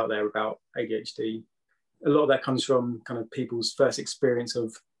misconceptions out there about ADHD. A lot of that comes from kind of people's first experience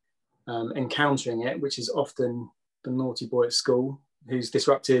of encountering it, which is often the naughty boy at school who's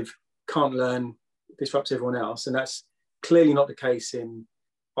disruptive, can't learn, disrupts everyone else. And that's clearly not the case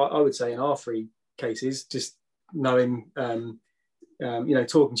I would say in our 3 cases, just knowing, you know,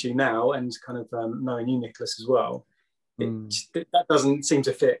 talking to you now and kind of knowing you, Nicholas, as well. That doesn't seem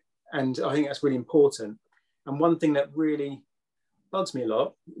to fit. And I think that's really important. And one thing that really bugs me a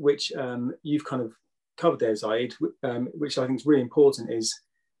lot, which you've kind of covered there, Zaid, which I think is really important, is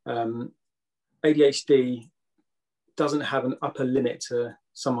ADHD doesn't have an upper limit to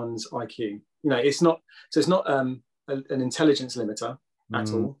someone's IQ. You know, it's not an intelligence limiter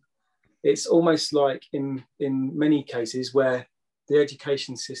at all. It's almost like in many cases where the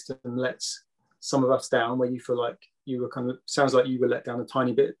education system lets some of us down, where you feel like you were sounds like you were let down a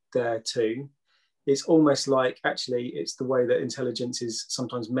tiny bit there too. It's almost like actually it's the way that intelligence is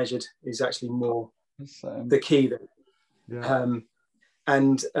sometimes measured is actually more the key there.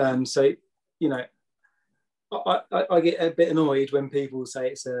 Yeah. So, you know, I get a bit annoyed when people say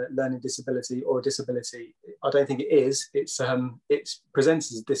it's a learning disability or a disability. I don't think it is. It's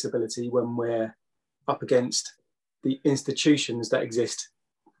presents as a disability when we're up against the institutions that exist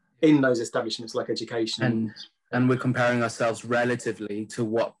in those establishments like education. And we're comparing ourselves relatively to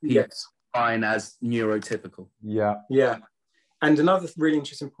what people define as neurotypical. Yeah. Yeah. And another really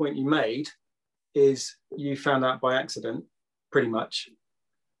interesting point you made is you found out by accident, pretty much,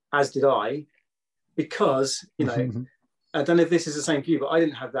 as did I, because, you know, I don't know if this is the same for you, but I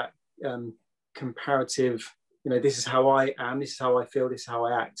didn't have that comparative, you know, this is how I am, this is how I feel, this is how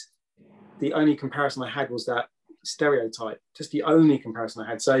I act. The only comparison I had was that stereotype, just the only comparison I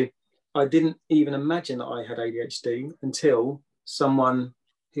had. So I didn't even imagine that I had ADHD until someone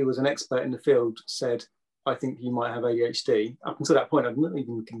who was an expert in the field said, I think you might have ADHD. Up until that point, I'd not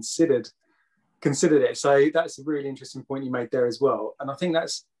even considered it. So that's a really interesting point you made there as well. And I think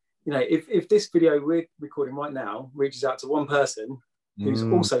that's, you know, if this video we're recording right now reaches out to one person who's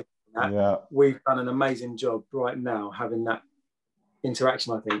also that, we've done an amazing job right now having that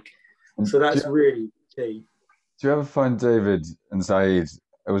interaction, I think. So that's really key. Do you ever find, David and Zaid,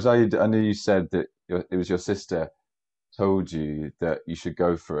 I know you said that it was your sister told you that you should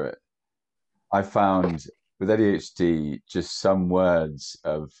go for it. I found with ADHD, just some words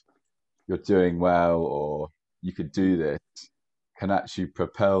of you're doing well or you could do this can actually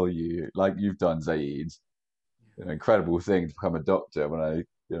propel you, like you've done, Zaid. An incredible thing to become a doctor. When I,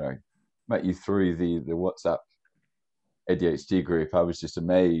 you know, met you through the WhatsApp ADHD group, I was just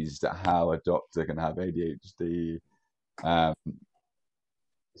amazed at how a doctor can have ADHD.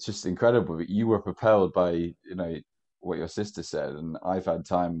 It's just incredible. But you were propelled by, you know, what your sister said, and I've had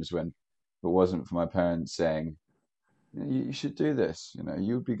times when if it wasn't for my parents saying, you should do this, you know,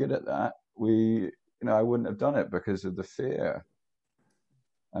 you'd be good at that. I wouldn't have done it because of the fear.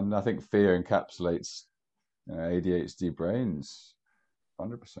 And I think fear encapsulates, you know, ADHD brains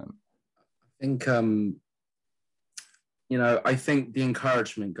 100%. I think, you know, I think the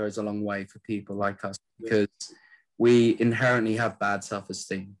encouragement goes a long way for people like us, because we inherently have bad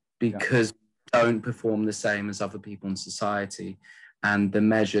self-esteem because we don't perform the same as other people in society. And the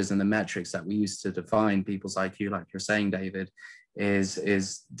measures and the metrics that we use to define people's IQ, like you're saying, David,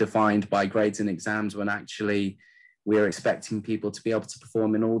 is defined by grades and exams, when actually we're expecting people to be able to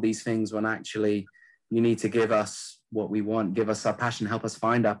perform in all these things, when actually you need to give us what we want, give us our passion, help us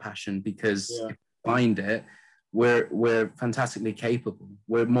find our passion, because if we find it, we're fantastically capable.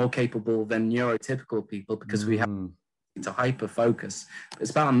 We're more capable than neurotypical people because we have to hyper focus.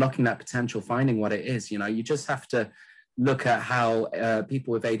 It's about unlocking that potential, finding what it is. You know, you just have to look at how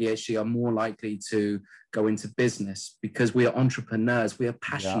people with ADHD are more likely to go into business, because we are entrepreneurs, we are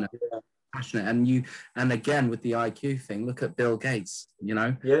passionate. And again, with the IQ thing, look at Bill Gates, you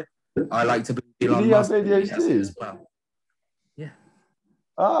know. I like to believe Elon Musk as well.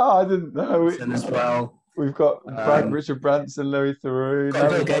 I didn't know as well. We've got Richard Branson, Louis Theroux. Got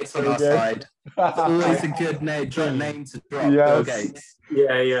Bill Gates on our side. It's always a good name to drop. Bill Gates.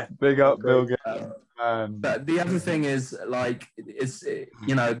 Big up Bill Gates. But the other thing is, like, it's,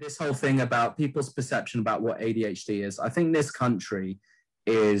 you know, this whole thing about people's perception about what ADHD is. I think this country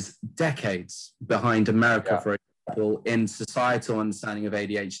is decades behind America, for example, in societal understanding of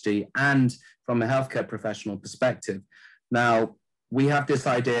ADHD and from a healthcare professional perspective. Now, we have this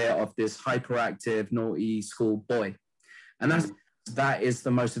idea of this hyperactive, naughty school boy. And that is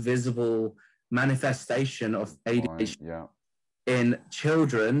the most visible manifestation of ADHD in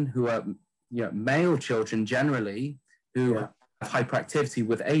children who are, you know, male children generally, who have hyperactivity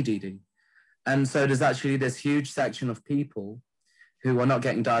with ADD. And so there's actually this huge section of people who are not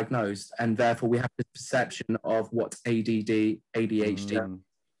getting diagnosed, and therefore we have this perception of what's ADD, ADHD.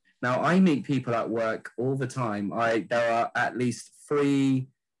 Now, I meet people at work all the time. There are at least 3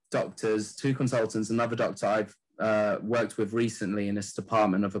 doctors, 2 consultants, another doctor I've worked with recently in this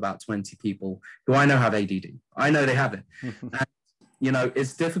department of about 20 people who I know have ADD. I know they have it. And, you know,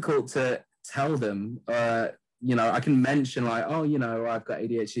 it's difficult to tell them, you know, I can mention like, oh, you know, I've got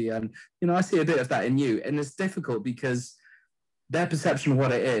ADHD, and, you know, I see a bit of that in you. And it's difficult because their perception of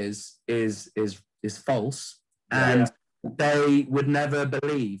what it is false. And they would never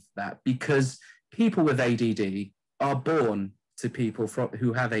believe that, because people with ADD are born to people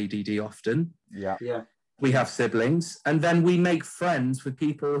who have ADD often. We have siblings, and then we make friends with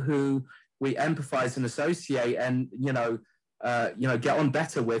people who we empathize and associate, and, you know, get on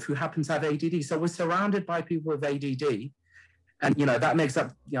better with, who happen to have ADD. So we're surrounded by people with ADD. And, that makes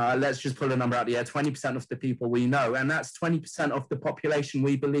up, let's just pull a number out of the air, 20% of the people we know. And that's 20% of the population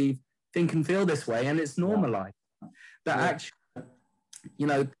we believe think and feel this way. And it's normalized. That actually,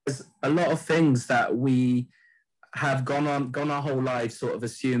 there's a lot of things that we have gone our whole lives sort of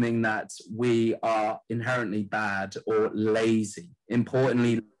assuming that we are inherently bad or lazy.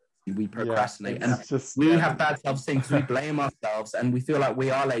 Importantly, we procrastinate. And we have bad self-esteem, we blame ourselves, and we feel like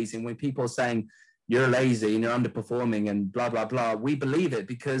we are lazy. And when people are saying, you're lazy and you're underperforming and blah, blah, blah, we believe it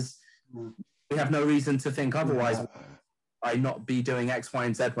because we have no reason to think otherwise. I not be doing X, Y,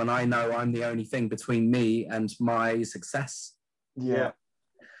 and Z when I know I'm the only thing between me and my success. Yeah.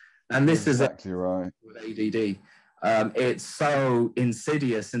 And this exactly right. With ADD. It's so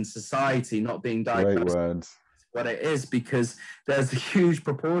insidious in society not being diagnosed. Great words. What it is, because there's a huge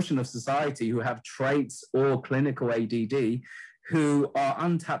proportion of society who have traits or clinical ADD who are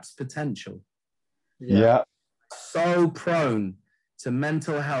untapped potential. Yeah. So prone to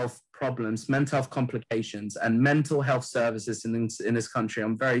mental health problems, mental health complications, and mental health services in this country,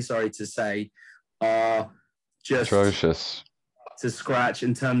 I'm very sorry to say, are just atrocious to scratch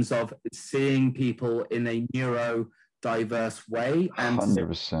in terms of seeing people in a neurodiverse way. And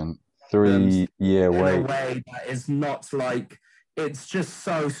 100%. 3-year wait. In a way that is not like, it's just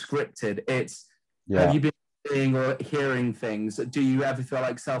so scripted. It's, have you been seeing or hearing things? Do you ever feel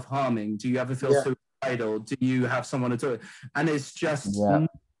like self-harming? Do you ever feel suicidal? Do you have someone to do it? And it's just no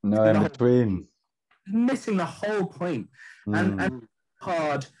in between. Missing the whole point. And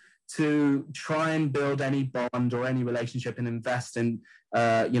hard to try and build any bond or any relationship and invest in,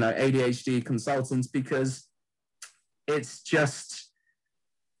 ADHD consultants, because it's just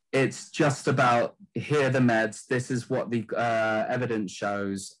about, here are the meds. This is what the evidence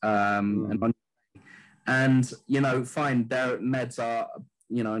shows. And fine, their meds are,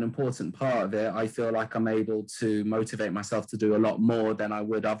 an important part of it. I feel like I'm able to motivate myself to do a lot more than I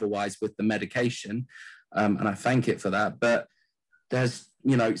would otherwise with the medication. And I thank it for that. But there's,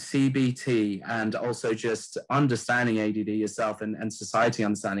 CBT, and also just understanding ADD yourself and society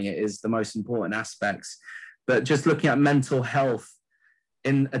understanding it is the most important aspects. But just looking at mental health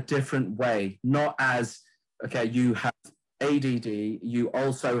in a different way, not as, okay, you have ADD, you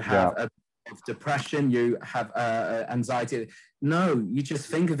also have a of depression, you have anxiety. No, you just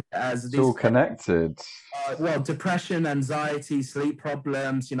think of it as it's all connected. Depression, anxiety, sleep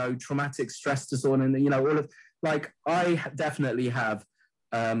problems, traumatic stress disorder, and all of, like, I definitely have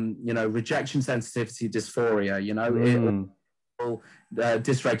rejection sensitivity dysphoria,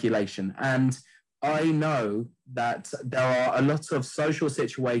 dysregulation, and I know that there are a lot of social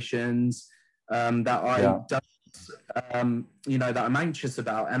situations that I don't that I'm anxious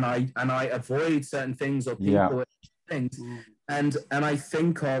about, and I avoid certain things or people things, and I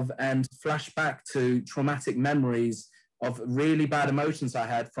think of and flash back to traumatic memories of really bad emotions I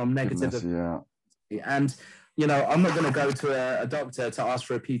had from negative and I'm not going to go to a doctor to ask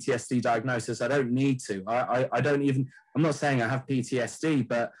for a PTSD diagnosis. I don't need to. I don't even, I'm not saying I have PTSD,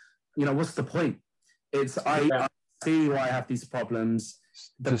 but what's the point? It's I see why I have these problems.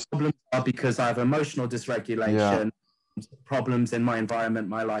 The problems are because I have emotional dysregulation, problems in my environment,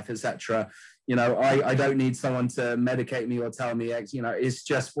 my life, etc. I don't need someone to medicate me or tell me it's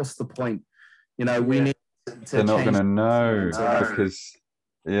just, what's the point? We need to they're not going to know because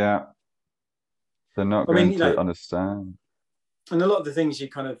they're not going to understand. And a lot of the things you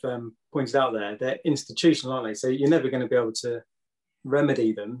kind of pointed out there, they're institutional, aren't they? So you're never going to be able to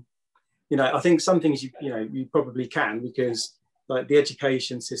remedy them. I think some things you probably can, because like the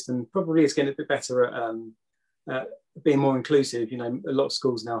education system probably is getting a bit better at being more inclusive. A lot of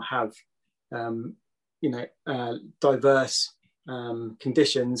schools now have diverse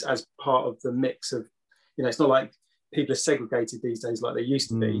conditions as part of the mix of, it's not like people are segregated these days like they used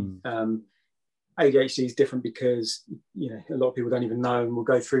to be. ADHD is different because a lot of people don't even know and will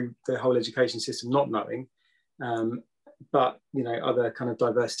go through the whole education system not knowing. But other kind of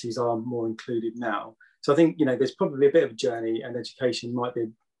diversities are more included now. So I think there's probably a bit of a journey, and education might be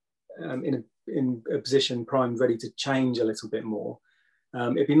in a position primed, ready to change a little bit more.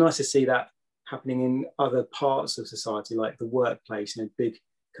 It'd be nice to see that happening in other parts of society, like the workplace, big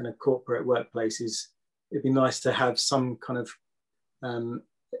kind of corporate workplaces. It'd be nice to have some kind of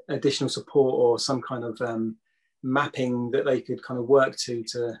additional support or some kind of mapping that they could kind of work to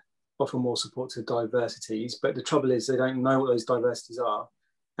offer more support to diversities. But the trouble is they don't know what those diversities are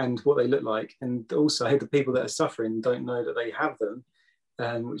and what they look like. And also the people that are suffering don't know that they have them,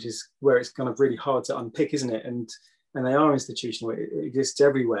 which is where it's kind of really hard to unpick, isn't it? And they are institutional, it exists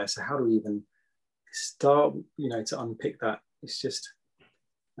everywhere. So how do we even start, to unpick that it's just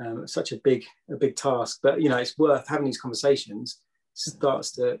such a big task. But you know, it's worth having these conversations. It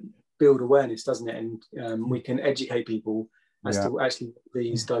starts to build awareness, doesn't it? And we can educate people as to actually what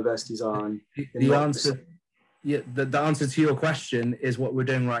these diversities are. And the answer, the answer to your question is what we're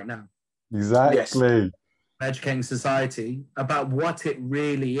doing right now. Exactly. Yes. Educating society about what it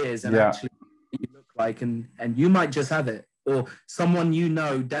really is and actually what you look like, and you might just have it, or someone you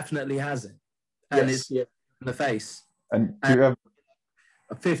know definitely has it, and it's in the face. And do you have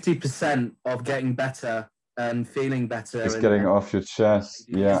 50% of getting better and feeling better is getting it off your chest?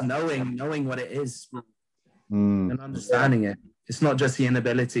 Is knowing what it is and understanding it. It's not just the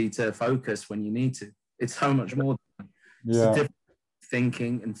inability to focus when you need to. It's so much more. It's different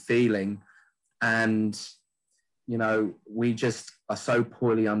thinking and feeling, and you know, we just are so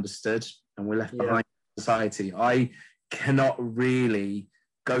poorly understood, and we're left behind in society. I cannot really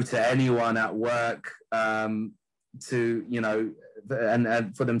go to anyone at work to, you know,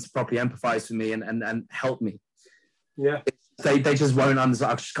 and for them to properly empathize with me and help me. Yeah, they just won't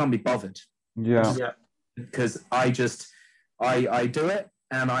understand. I just can't be bothered. Because I do it,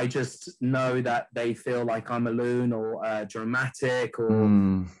 and I just know that they feel like I'm a loon or dramatic or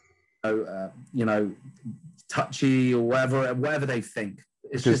you know, touchy or whatever they think.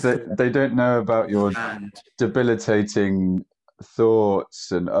 It's because just they don't know about your debilitating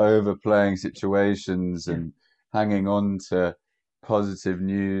thoughts and overplaying situations and hanging on to positive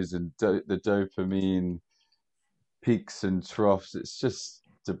news and the dopamine peaks and troughs. It's just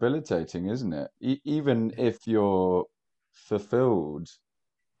debilitating, isn't it? Even if you're fulfilled,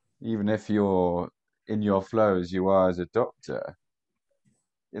 even if you're in your flow as you are as a doctor,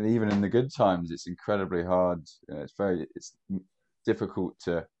 and even in the good times, it's incredibly hard. You know, it's difficult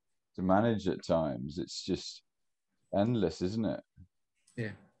to manage at times. It's just endless, isn't it?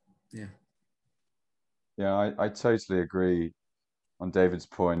 Yeah, I totally agree on David's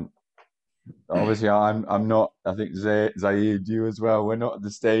point. Obviously, I'm not. I think Zaid, you as well. We're not at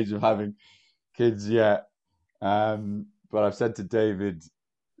the stage of having kids yet, but I've said to David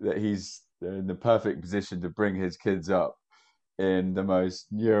that he's in the perfect position to bring his kids up in the most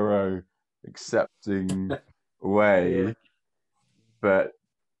neuro accepting way. But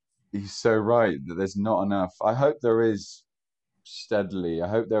he's so right that there's not enough. I hope there is steadily. I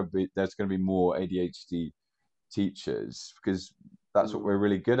hope there's going to be more ADHD teachers, because that's what we're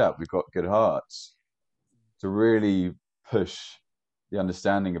really good at. We've got good hearts to really push the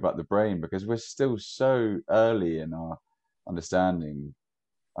understanding about the brain, because we're still so early in our understanding.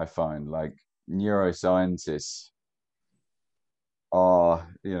 I find, like, neuroscientists are,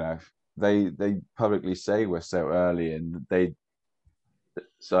 you know, they publicly say we're so early, and they at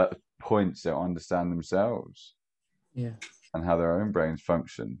certain points don't understand themselves and how their own brains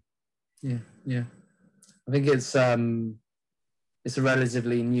function. I think it's a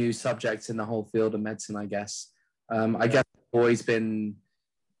relatively new subject in the whole field of medicine, I guess. I guess I've always been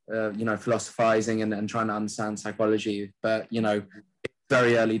you know, philosophizing and trying to understand psychology, but you know,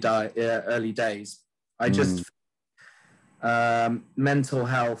 very early days. I just mental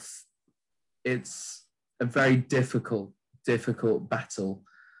health, it's a very difficult battle,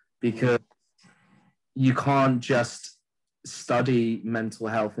 because you can't just study mental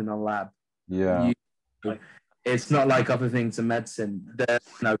health in a lab. It's not like other things in medicine. You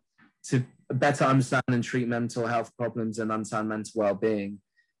know, to better understand and treat mental health problems and understand mental well-being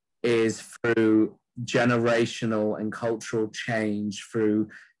is through generational and cultural change, through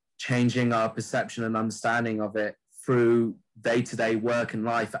changing our perception and understanding of it, through day-to-day work and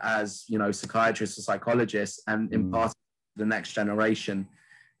life as, you know, psychiatrists or psychologists, and imparting to the next generation.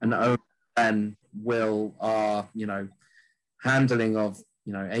 And only then will our, you know, handling of,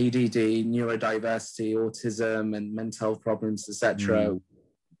 you know, ADD, neurodiversity, autism, and mental health problems, etc.,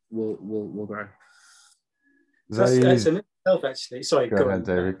 will grow. So that's a mental health, actually. Sorry, go ahead,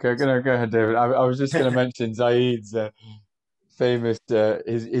 David. Go ahead, David. I was just going to mention Zaid's famous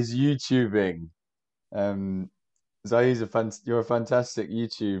his YouTubing. Zaid's you're a fantastic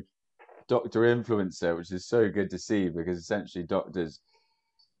YouTube doctor influencer, which is so good to see, because essentially doctors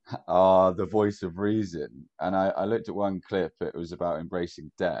are the voice of reason. And I looked at one clip. It was about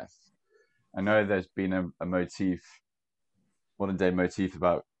embracing death. I know there's been a modern day motif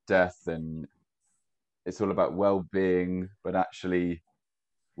about death, and it's all about well-being, but actually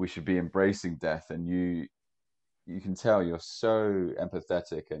we should be embracing death. And you can tell you're so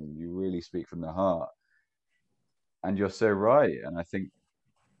empathetic, and you really speak from the heart, and you're so right. And I think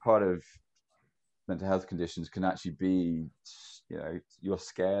part of mental health conditions can actually be, you know, you're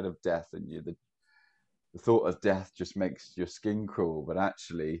scared of death, and the thought of death just makes your skin crawl, but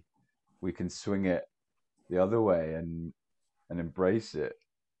actually we can swing it the other way. And and embrace it.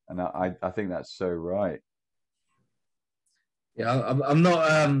 And I think that's so right. Yeah, I'm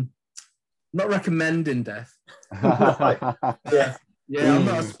not recommending death. Yeah. Yeah, I'm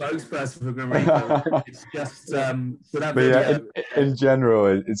not a spokesperson for Grim Reaper. It's just for that But video. in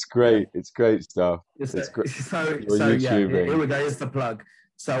general, it's great. It's great stuff. It's great. So yeah, here we go. Here's the plug.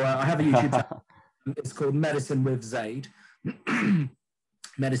 So I have a YouTube channel. It's called Medicine with Zaid.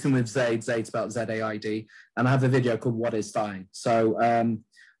 Medicine with Zaid. Zaid spelled Z-A-I-D. And I have a video called What is Dying? So I'm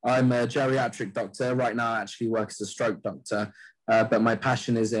a geriatric doctor. Right now, I actually work as a stroke doctor. But my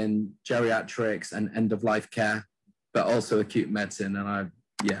passion is in geriatrics and end-of-life care, but also acute medicine. And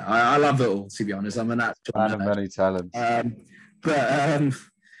I love it all, to be honest. I'm an actual man of many talents.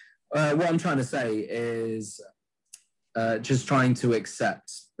 What I'm trying to say is just trying to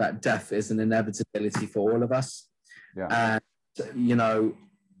accept that death is an inevitability for all of us. Yeah. And,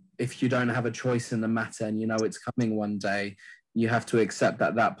 if you don't have a choice in the matter and it's coming one day, you have to accept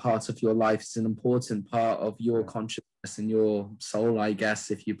that that part of your life is an important part of your consciousness and your soul, I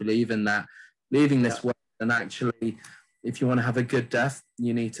guess, if you believe in that, leaving this world. And actually, if you want to have a good death,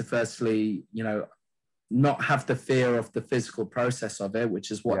 you need to firstly, not have the fear of the physical process of it,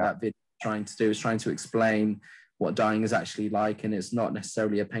 which is what that video is trying to do, is trying to explain what dying is actually like. And it's not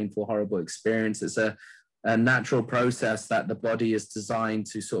necessarily a painful, horrible experience. It's a natural process that the body is designed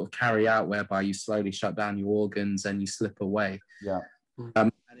to sort of carry out, whereby you slowly shut down your organs and you slip away. Yeah.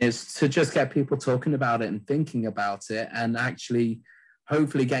 And it's to just get people talking about it and thinking about it, and actually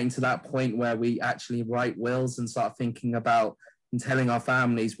hopefully getting to that point where we actually write wills and start thinking about and telling our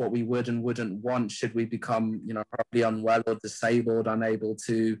families what we would and wouldn't want should we become, probably unwell or disabled, unable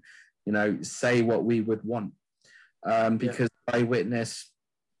to, say what we would want. Because I witness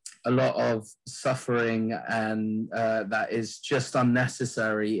a lot of suffering, and that is just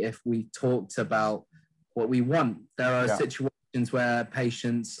unnecessary if we talked about what we want. There are situations where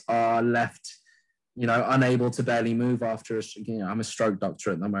patients are left, unable to barely move after I'm a stroke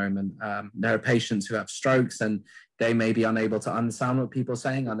doctor at the moment. There are patients who have strokes and they may be unable to understand what people are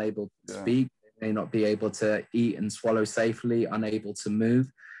saying, unable to speak, they may not be able to eat and swallow safely, unable to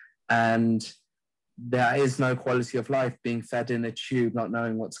move. And there is no quality of life being fed in a tube, not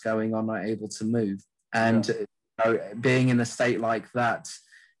knowing what's going on, not able to move. And being in a state like that,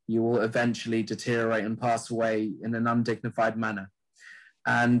 you will eventually deteriorate and pass away in an undignified manner.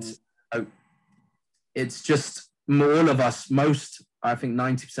 And it's just all of us, I think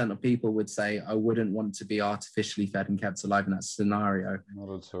 90% of people would say, I wouldn't want to be artificially fed and kept alive in that scenario.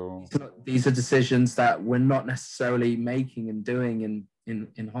 Not at all. These are decisions that we're not necessarily making and doing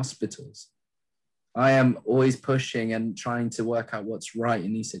in hospitals. I am always pushing and trying to work out what's right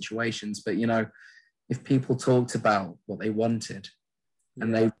in these situations. But, if people talked about what they wanted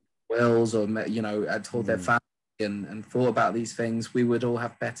and they wills or, told their family and thought about these things, we would all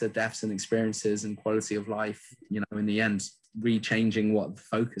have better deaths and experiences and quality of life, in the end, rechanging what the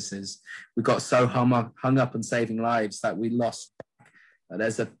focus is. We got so hung up on saving lives that we lost.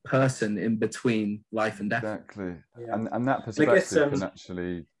 There's a person in between life and death. Exactly. Yeah. And that perspective can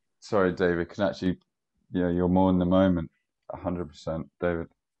actually... Sorry, David, can actually, you're more in the moment, 100%, David.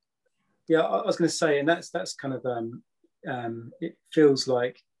 Yeah, I was going to say, and that's kind of, it feels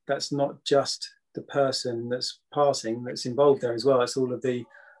like that's not just the person that's passing that's involved there as well. It's all of the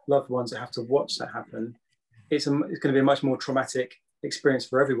loved ones that have to watch that happen. It's going to be a much more traumatic experience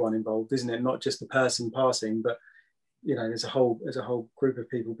for everyone involved, isn't it? Not just the person passing, but, there's a whole group of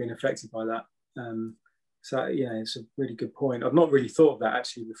people being affected by that. So it's a really good point. I've not really thought of that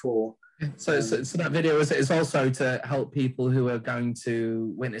actually before. So that video is also to help people who are going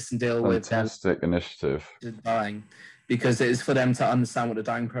to witness and deal with fantastic initiative dying, because it is for them to understand what the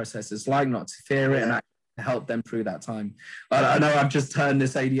dying process is like, not to fear it, and to help them through that time. I know I've just turned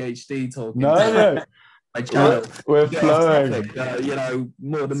this ADHD talk into my channel. We're flowing.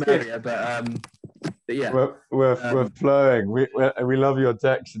 More the merrier, but yeah, we're flowing. We love your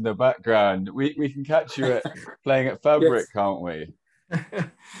decks in the background. We can catch you playing at Fabric, can't we?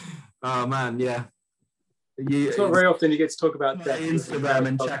 Oh man, yeah. It's not very often you get to talk about decks. Instagram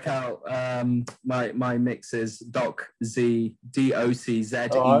and check out my mixes, DocZ, DOCZ.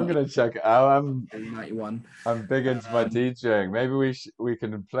 Oh, I'm gonna check it out. I'm 91. I'm big into my DJing. Maybe we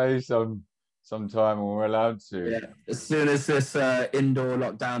can play sometime when we're allowed to. Yeah. As soon as this indoor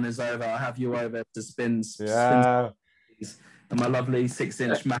lockdown is over, I'll have you over to spin. Yeah. And my lovely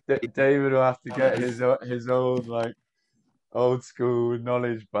 6-inch Mac. David will have to get his old school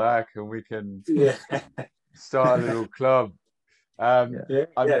knowledge back, and we can start a little club. Sounds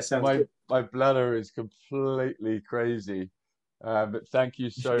good. My bladder is completely crazy. But thank you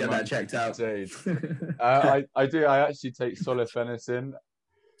so get much. That checked out. I do. I actually take solifenacin,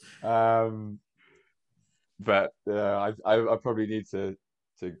 but I probably need to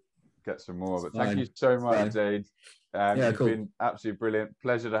get some more. But thank you so much, Zaid. You've been absolutely brilliant.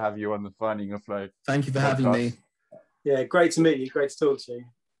 Pleasure to have you on the Finding Your Flow. Thank you for having me. Yeah, great to meet you. Great to talk to you.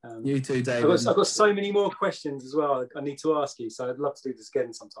 You too, David. I've got so many more questions as well. I need to ask you, so I'd love to do this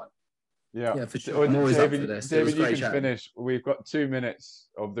again sometime. Yeah, for sure. I'm always up for this. David, you can finish. We've got 2 minutes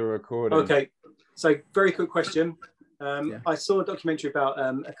of the recording. Okay, so very quick question. I saw a documentary about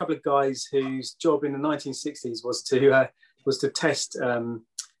a couple of guys whose job in the 1960s was to test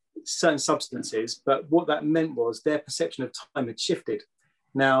certain substances, but what that meant was their perception of time had shifted.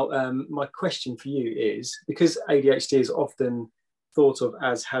 Now, my question for you is, because ADHD is often thought of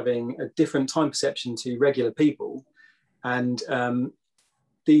as having a different time perception to regular people, and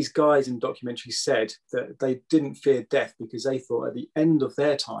these guys in the documentary said that they didn't fear death because they thought at the end of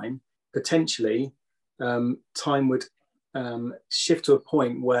their time, potentially, time would shift to a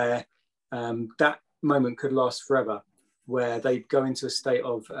point where that moment could last forever, where they'd go into a state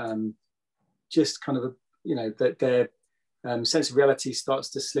of just kind of, that their sense of reality starts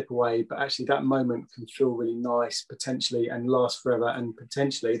to slip away, but actually that moment can feel really nice potentially and last forever. And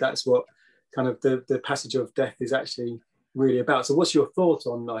potentially that's what kind of the passage of death is actually really about. So what's your thought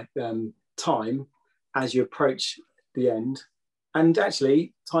on time as you approach the end, and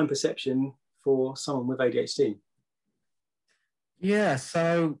actually time perception for someone with ADHD? Yeah,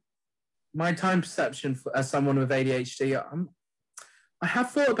 so my time perception as someone with ADHD, I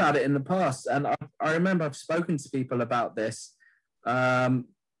have thought about it in the past, and I remember I've spoken to people about this, but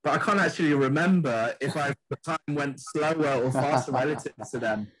I can't actually remember if the time went slower or faster relative to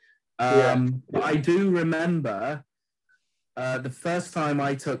them. But I do remember the first time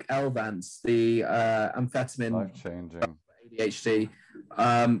I took Elvance, the amphetamine, life-changing ADHD.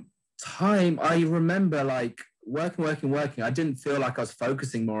 Time, I remember like working. I didn't feel like I was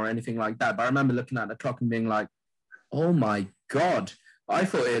focusing more or anything like that. But I remember looking at the clock and being like, "Oh my God! I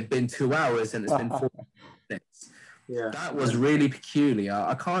thought it had been 2 hours and it's been 4 minutes." Yeah, that was really peculiar.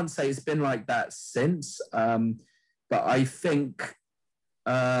 I can't say it's been like that since, but I think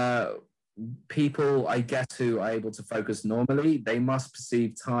people, I guess, who are able to focus normally, they must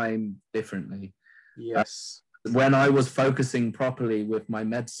perceive time differently. Yes. When I was focusing properly with my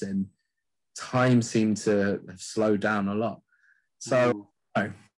medicine, time seemed to have slowed down a lot. So